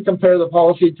quickly compare the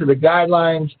policy to the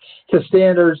guidelines, to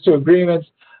standards, to agreements.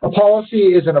 A policy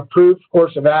is an approved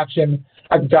course of action.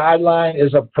 A guideline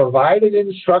is a provided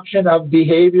instruction of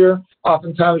behavior,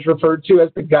 oftentimes referred to as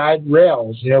the guide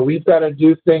rails. We've got to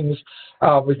do things,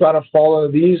 we've got to follow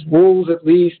these rules at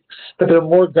least, but they're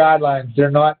more guidelines.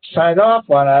 They're not signed off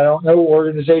on. I don't know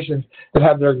organizations that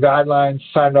have their guidelines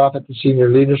signed off at the senior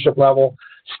leadership level.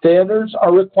 Standards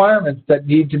are requirements that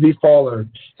need to be followed,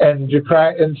 and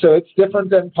so it's different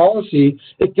than policy.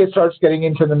 It starts getting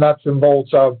into the nuts and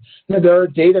bolts of, there are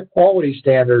data quality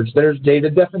standards, there's data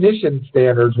definition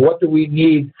standards. What do we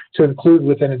need to include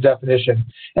within a definition?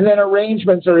 And then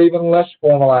arrangements are even less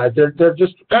formalized. They're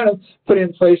just kind of put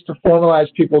in place to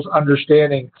formalize people's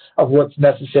understanding of what's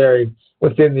necessary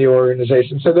within the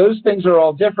organization. So those things are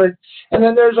all different. And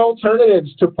then there's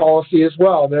alternatives to policy as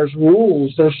well. There's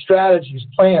rules, there's strategies,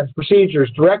 plans, procedures,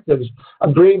 directives,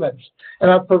 agreements. And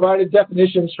I've provided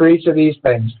definitions for each of these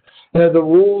things. The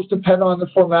rules depend on the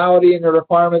formality and the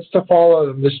requirements to follow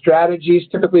them. The strategies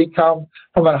typically come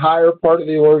from a higher part of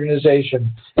the organization.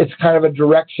 It's kind of a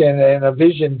direction and a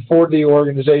vision for the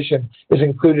organization is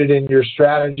included in your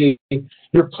strategy.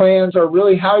 Your plans are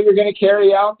really how you're going to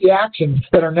carry out the actions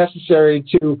that are necessary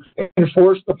to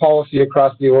enforce the policy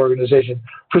across the organization.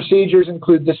 Procedures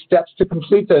include the steps to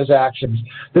complete those actions.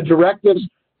 The directives,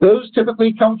 those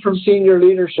typically come from senior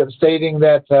leadership stating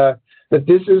that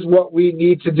this is what we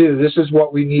need to do, this is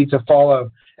what we need to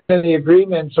follow. And the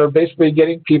agreements are basically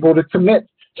getting people to commit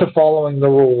to following the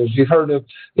rules. You've heard of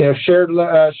shared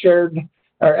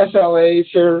or SLA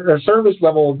or service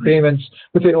level agreements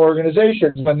within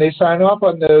organizations. When they sign off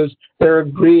on those, they're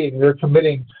agreeing, they're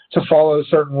committing to follow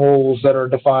certain rules that are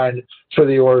defined for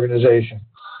the organization.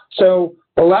 So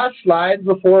the last slide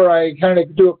before I kind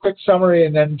of do a quick summary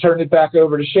and then turn it back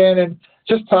over to Shannon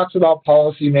just talks about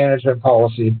policy management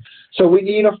policy. So we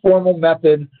need a formal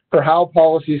method for how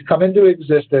policies come into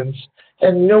existence.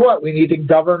 And you know what? We need to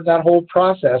govern that whole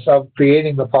process of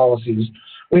creating the policies.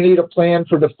 We need a plan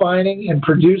for defining and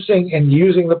producing and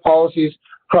using the policies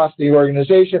across the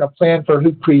organization, a plan for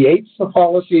who creates the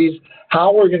policies,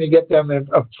 how we're going to get them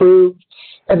approved,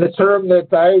 and the term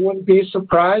that I wouldn't be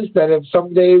surprised that if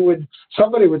somebody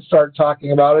would start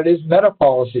talking about it is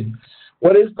meta-policy.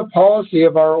 What is the policy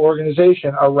of our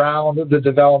organization around the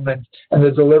development and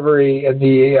the delivery and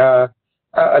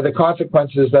the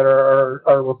consequences that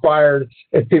are required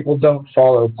if people don't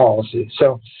follow policy?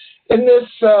 So in this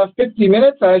 50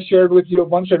 minutes, I shared with you a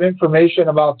bunch of information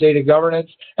about data governance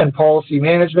and policy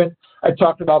management. I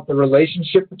talked about the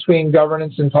relationship between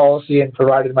governance and policy and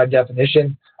provided my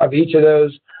definition of each of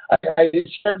those. I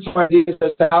shared some ideas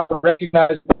as to how to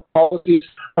recognize what policies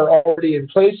are already in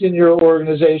place in your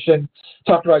organization.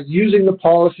 Talked about using the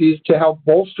policies to help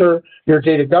bolster your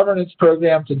data governance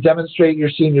program to demonstrate your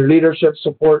senior leadership,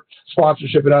 support,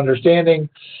 sponsorship, and understanding.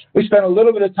 We spent a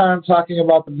little bit of time talking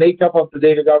about the makeup of the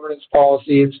data governance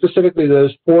policy and specifically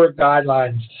those 4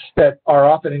 guidelines that are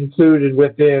often included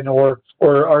within or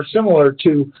are similar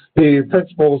to the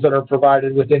principles that are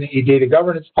provided within a data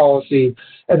governance policy.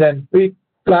 And then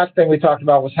last thing we talked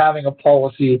about was having a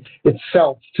policy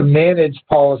itself to manage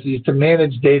policies, to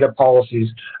manage data policies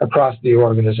across the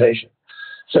organization.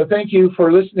 So thank you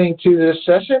for listening to this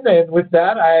session. And with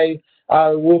that, I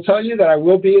will tell you that I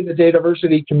will be in the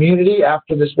DATAVERSITY community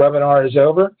after this webinar is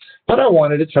over. But I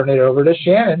wanted to turn it over to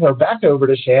Shannon, or back over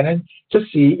to Shannon, to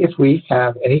see if we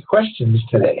have any questions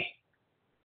today.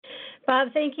 Bob,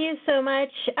 thank you so much.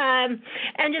 And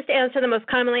just to answer the most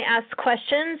commonly asked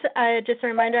questions, just a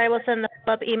reminder, I will send the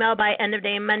follow-up email by end of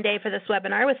day Monday for this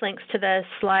webinar with links to the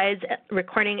slides,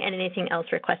 recording, and anything else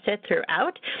requested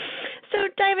throughout. So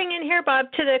diving in here,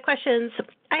 Bob, to the questions,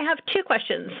 I have 2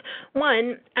 questions.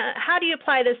 One, how do you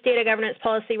apply this data governance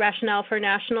policy rationale for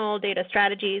national data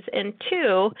strategies? And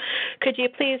 2, could you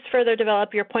please further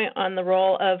develop your point on the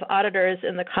role of auditors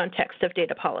in the context of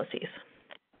data policies?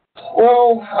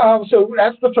 Well, so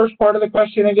that's the first part of the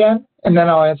question again, and then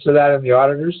I'll answer that in the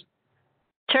auditors.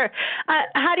 Sure.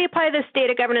 How do you apply this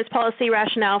data governance policy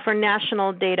rationale for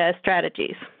national data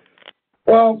strategies?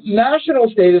 Well,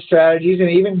 national data strategies and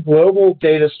even global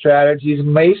data strategies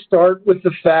may start with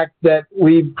the fact that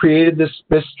we've created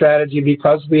this strategy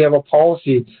because we have a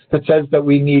policy that says that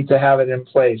we need to have it in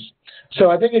place.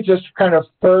 So I think it just kind of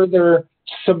further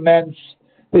cements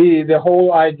the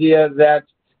whole idea that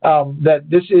that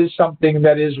this is something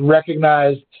that is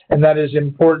recognized and that is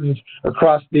important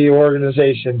across the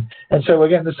organization. And so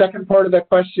again, the second part of that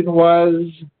question was?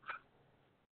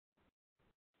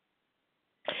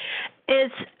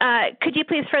 Could you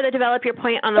please further develop your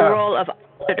point on the role of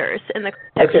auditors in the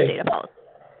context of data policy?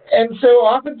 And so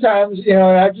oftentimes, and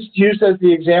I just used as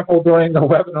the example during the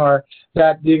webinar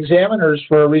that the examiners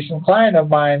for a recent client of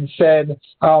mine said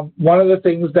one of the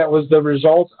things that was the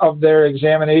result of their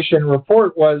examination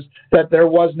report was that there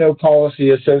was no policy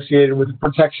associated with the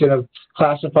protection of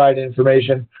classified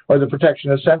information or the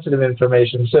protection of sensitive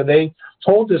information. So they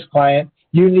told this client,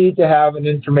 you need to have an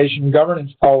information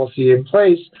governance policy in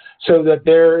place so that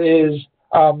there is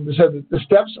so that the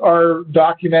steps are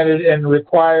documented and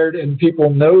required and people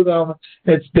know them.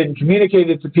 It's been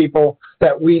communicated to people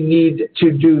that we need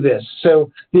to do this. So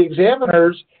the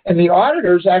examiners and the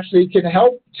auditors actually can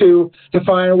help to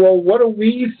define, well, what do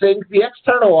we think the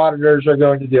external auditors are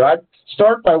going to do? I'd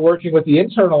start by working with the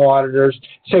internal auditors,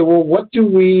 say, well, what do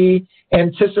we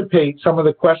anticipate some of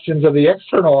the questions of the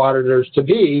external auditors to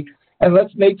be? And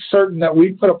let's make certain that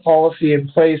we put a policy in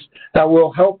place that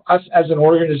will help us as an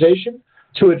organization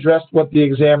to address what the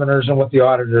examiners and what the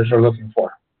auditors are looking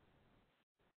for.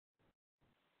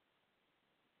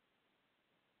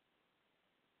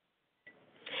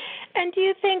 And do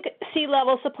you think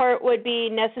C-level support would be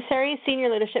necessary? Senior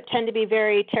leadership tend to be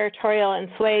very territorial and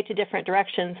sway to different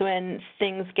directions when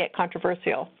things get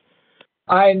controversial.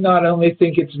 I not only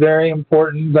think it's very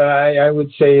important, but I would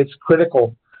say it's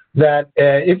critical that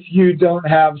if you don't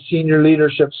have senior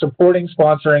leadership supporting,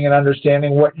 sponsoring, and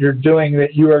understanding what you're doing,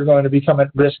 that you are going to become at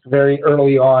risk very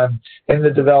early on in the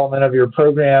development of your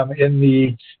program, in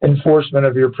the enforcement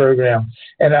of your program.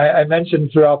 And I mentioned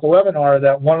throughout the webinar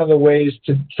that one of the ways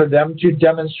for them to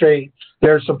demonstrate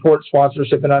their support,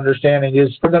 sponsorship, and understanding is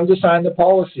for them to sign the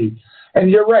policy. And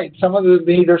you're right, some of the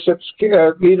leadership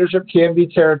can be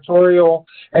territorial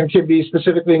and can be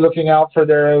specifically looking out for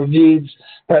their own needs,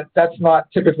 but that's not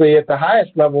typically at the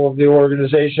highest level of the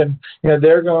organization.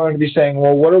 They're going to be saying,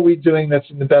 well, what are we doing that's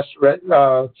in the best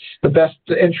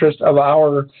interest of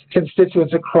our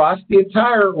constituents across the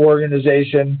entire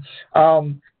organization?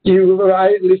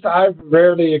 At least I've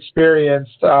rarely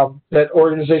experienced that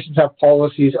organizations have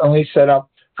policies only set up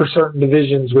for certain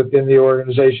divisions within the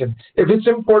organization. If it's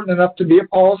important enough to be a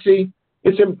policy,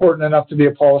 it's important enough to be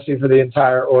a policy for the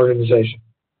entire organization.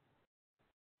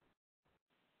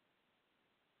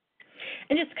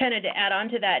 And just kind of to add on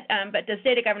to that, but does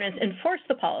data governance enforce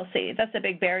the policy? That's a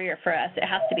big barrier for us. It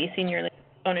has to be senior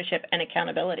ownership and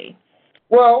accountability.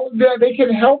 Well, they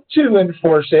can help to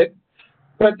enforce it,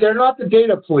 but they're not the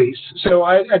data police. So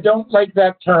I don't like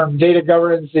that term, data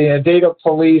governance, data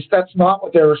police. That's not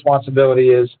what their responsibility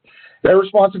is. Their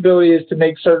responsibility is to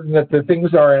make certain that the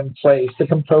things are in place, the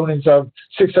components of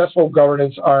successful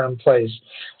governance are in place.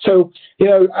 So,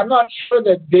 I'm not sure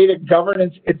that data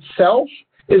governance itself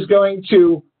is going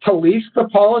to police the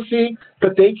policy,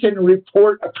 but they can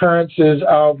report occurrences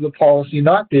of the policy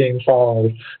not being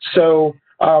followed. So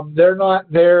they're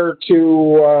not there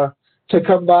to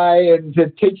come by and to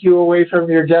take you away from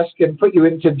your desk and put you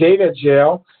into data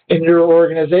jail in your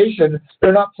organization.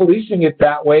 They're not policing it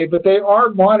that way, but they are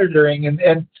monitoring.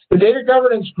 And the data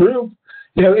governance group,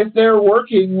 if they're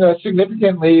working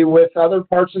significantly with other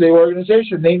parts of the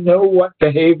organization, they know what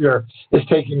behavior is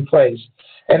taking place.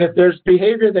 And if there's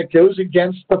behavior that goes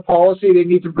against the policy, they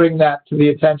need to bring that to the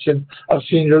attention of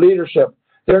senior leadership.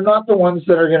 They're not the ones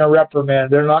that are going to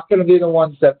reprimand. They're not going to be the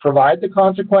ones that provide the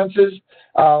consequences.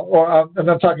 I'm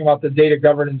not talking about the data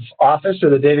governance office or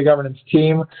the data governance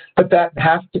team, but that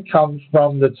has to come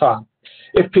from the top.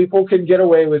 If people can get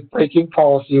away with breaking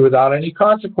policy without any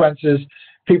consequences,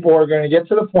 people are going to get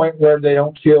to the point where they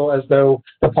don't feel as though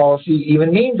the policy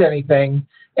even means anything,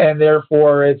 and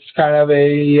therefore it's kind of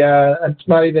it's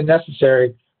not even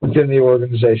necessary within the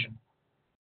organization.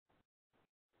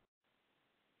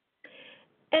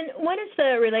 And what is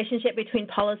the relationship between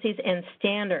policies and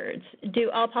standards? Do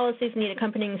all policies need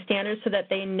accompanying standards so that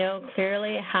they know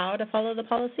clearly how to follow the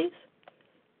policies?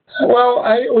 Well,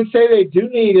 I would say they do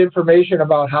need information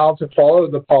about how to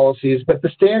follow the policies, but the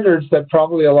standards that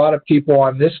probably a lot of people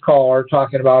on this call are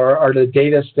talking about are the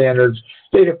data standards,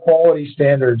 data quality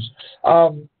standards.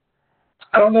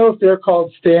 I don't know if they're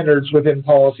called standards within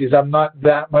policies. I'm not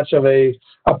that much of a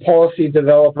policy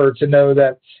developer to know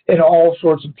that in all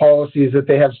sorts of policies that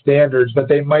they have standards, but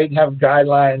they might have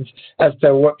guidelines as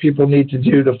to what people need to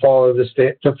do to follow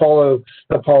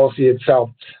the policy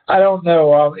itself. I don't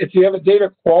know. If you have a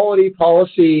data quality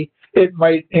policy, it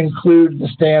might include the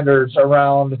standards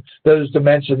around those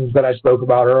dimensions that I spoke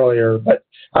about earlier, but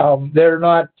they're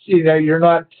not. You're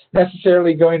not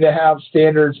necessarily going to have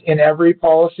standards in every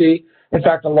policy. In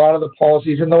fact, a lot of the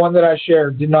policies, and the one that I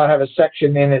shared, did not have a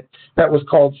section in it that was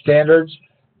called standards.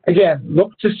 Again,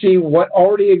 look to see what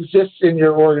already exists in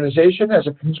your organization as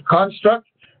a construct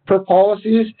for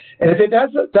policies. And if it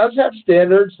does have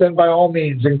standards, then by all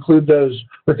means, include those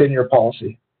within your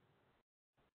policy.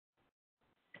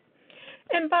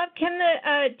 And Bob, can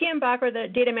the DMBOK or the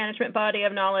Data Management Body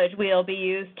of Knowledge Wheel be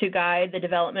used to guide the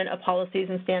development of policies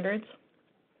and standards?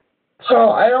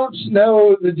 So I don't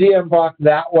know the DMBOK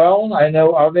that well. I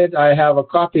know of it. I have a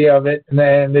copy of it,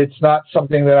 and it's not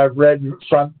something that I've read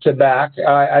front to back.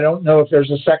 I don't know if there's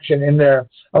a section in there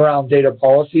around data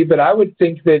policy, but I would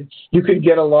think that you could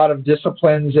get a lot of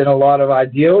disciplines and a lot of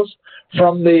ideals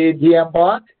from the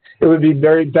DMBOK. It would be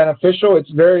very beneficial. It's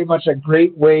very much a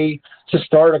great way to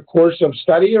start a course of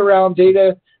study around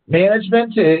data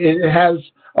management. It has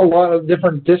a lot of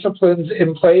different disciplines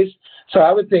in place. So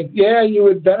I would think, yeah, you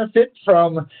would benefit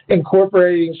from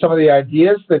incorporating some of the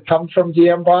ideas that come from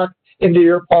DMBOK into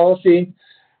your policy.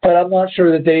 But I'm not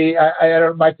sure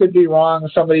that I could be wrong.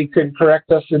 Somebody could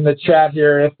correct us in the chat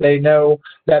here if they know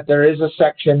that there is a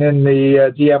section in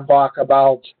the DMBOK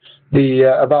about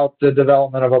the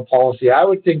development of a policy. I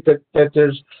would think that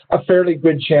there's a fairly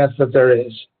good chance that there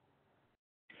is.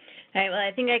 All right, well,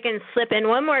 I think I can slip in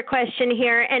one more question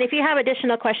here. And if you have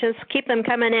additional questions, keep them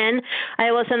coming in.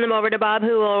 I will send them over to Bob,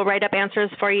 who will write up answers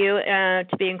for you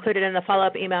to be included in the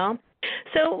follow-up email.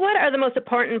 So what are the most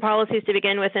important policies to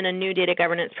begin with in a new data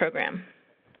governance program?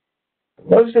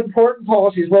 Most important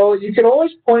policies, well, you can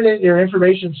always point at your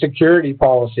information security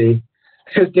policy,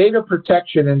 because data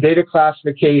protection and data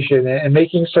classification and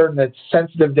making certain that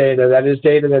sensitive data, that is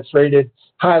data that's rated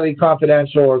highly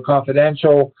confidential or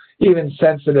confidential, even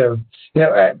sensitive,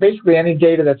 basically any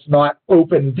data that's not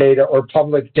open data or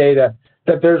public data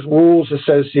that there's rules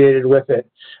associated with it.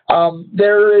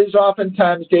 There is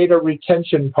oftentimes data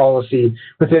retention policy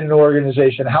within an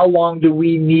organization. How long do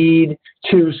we need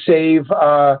to save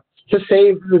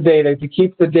the data, to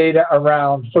keep the data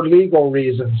around for legal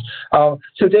reasons?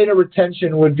 So data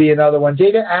retention would be another one.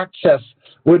 Data access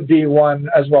would be one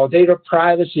as well. Data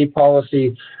privacy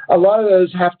policy. A lot of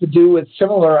those have to do with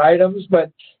similar items,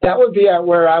 but that would be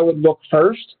where I would look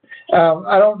first.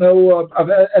 I don't know of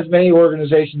as many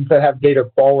organizations that have data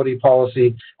quality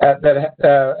policy. I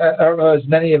don't know as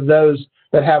many of those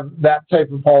that have that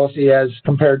type of policy as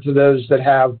compared to those that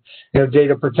have,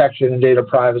 data protection and data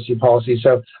privacy policy.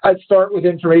 So I'd start with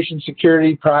information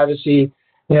security, privacy,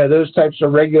 those types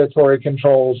of regulatory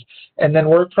controls, and then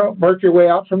work your way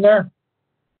out from there.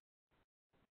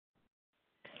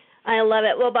 I love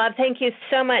it. Well, Bob, thank you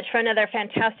so much for another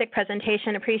fantastic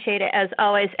presentation. Appreciate it as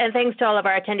always. And thanks to all of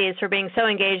our attendees for being so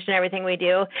engaged in everything we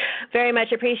do. Very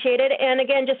much appreciated. And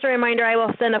again, just a reminder, I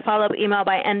will send a follow-up email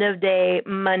by end of day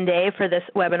Monday for this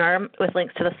webinar with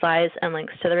links to the slides and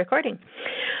links to the recording.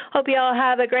 Hope you all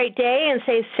have a great day and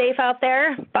stay safe out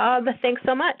there. Bob, thanks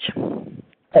so much.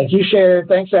 Thank you, Shannon.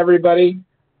 Thanks, everybody.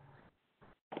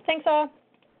 Thanks all.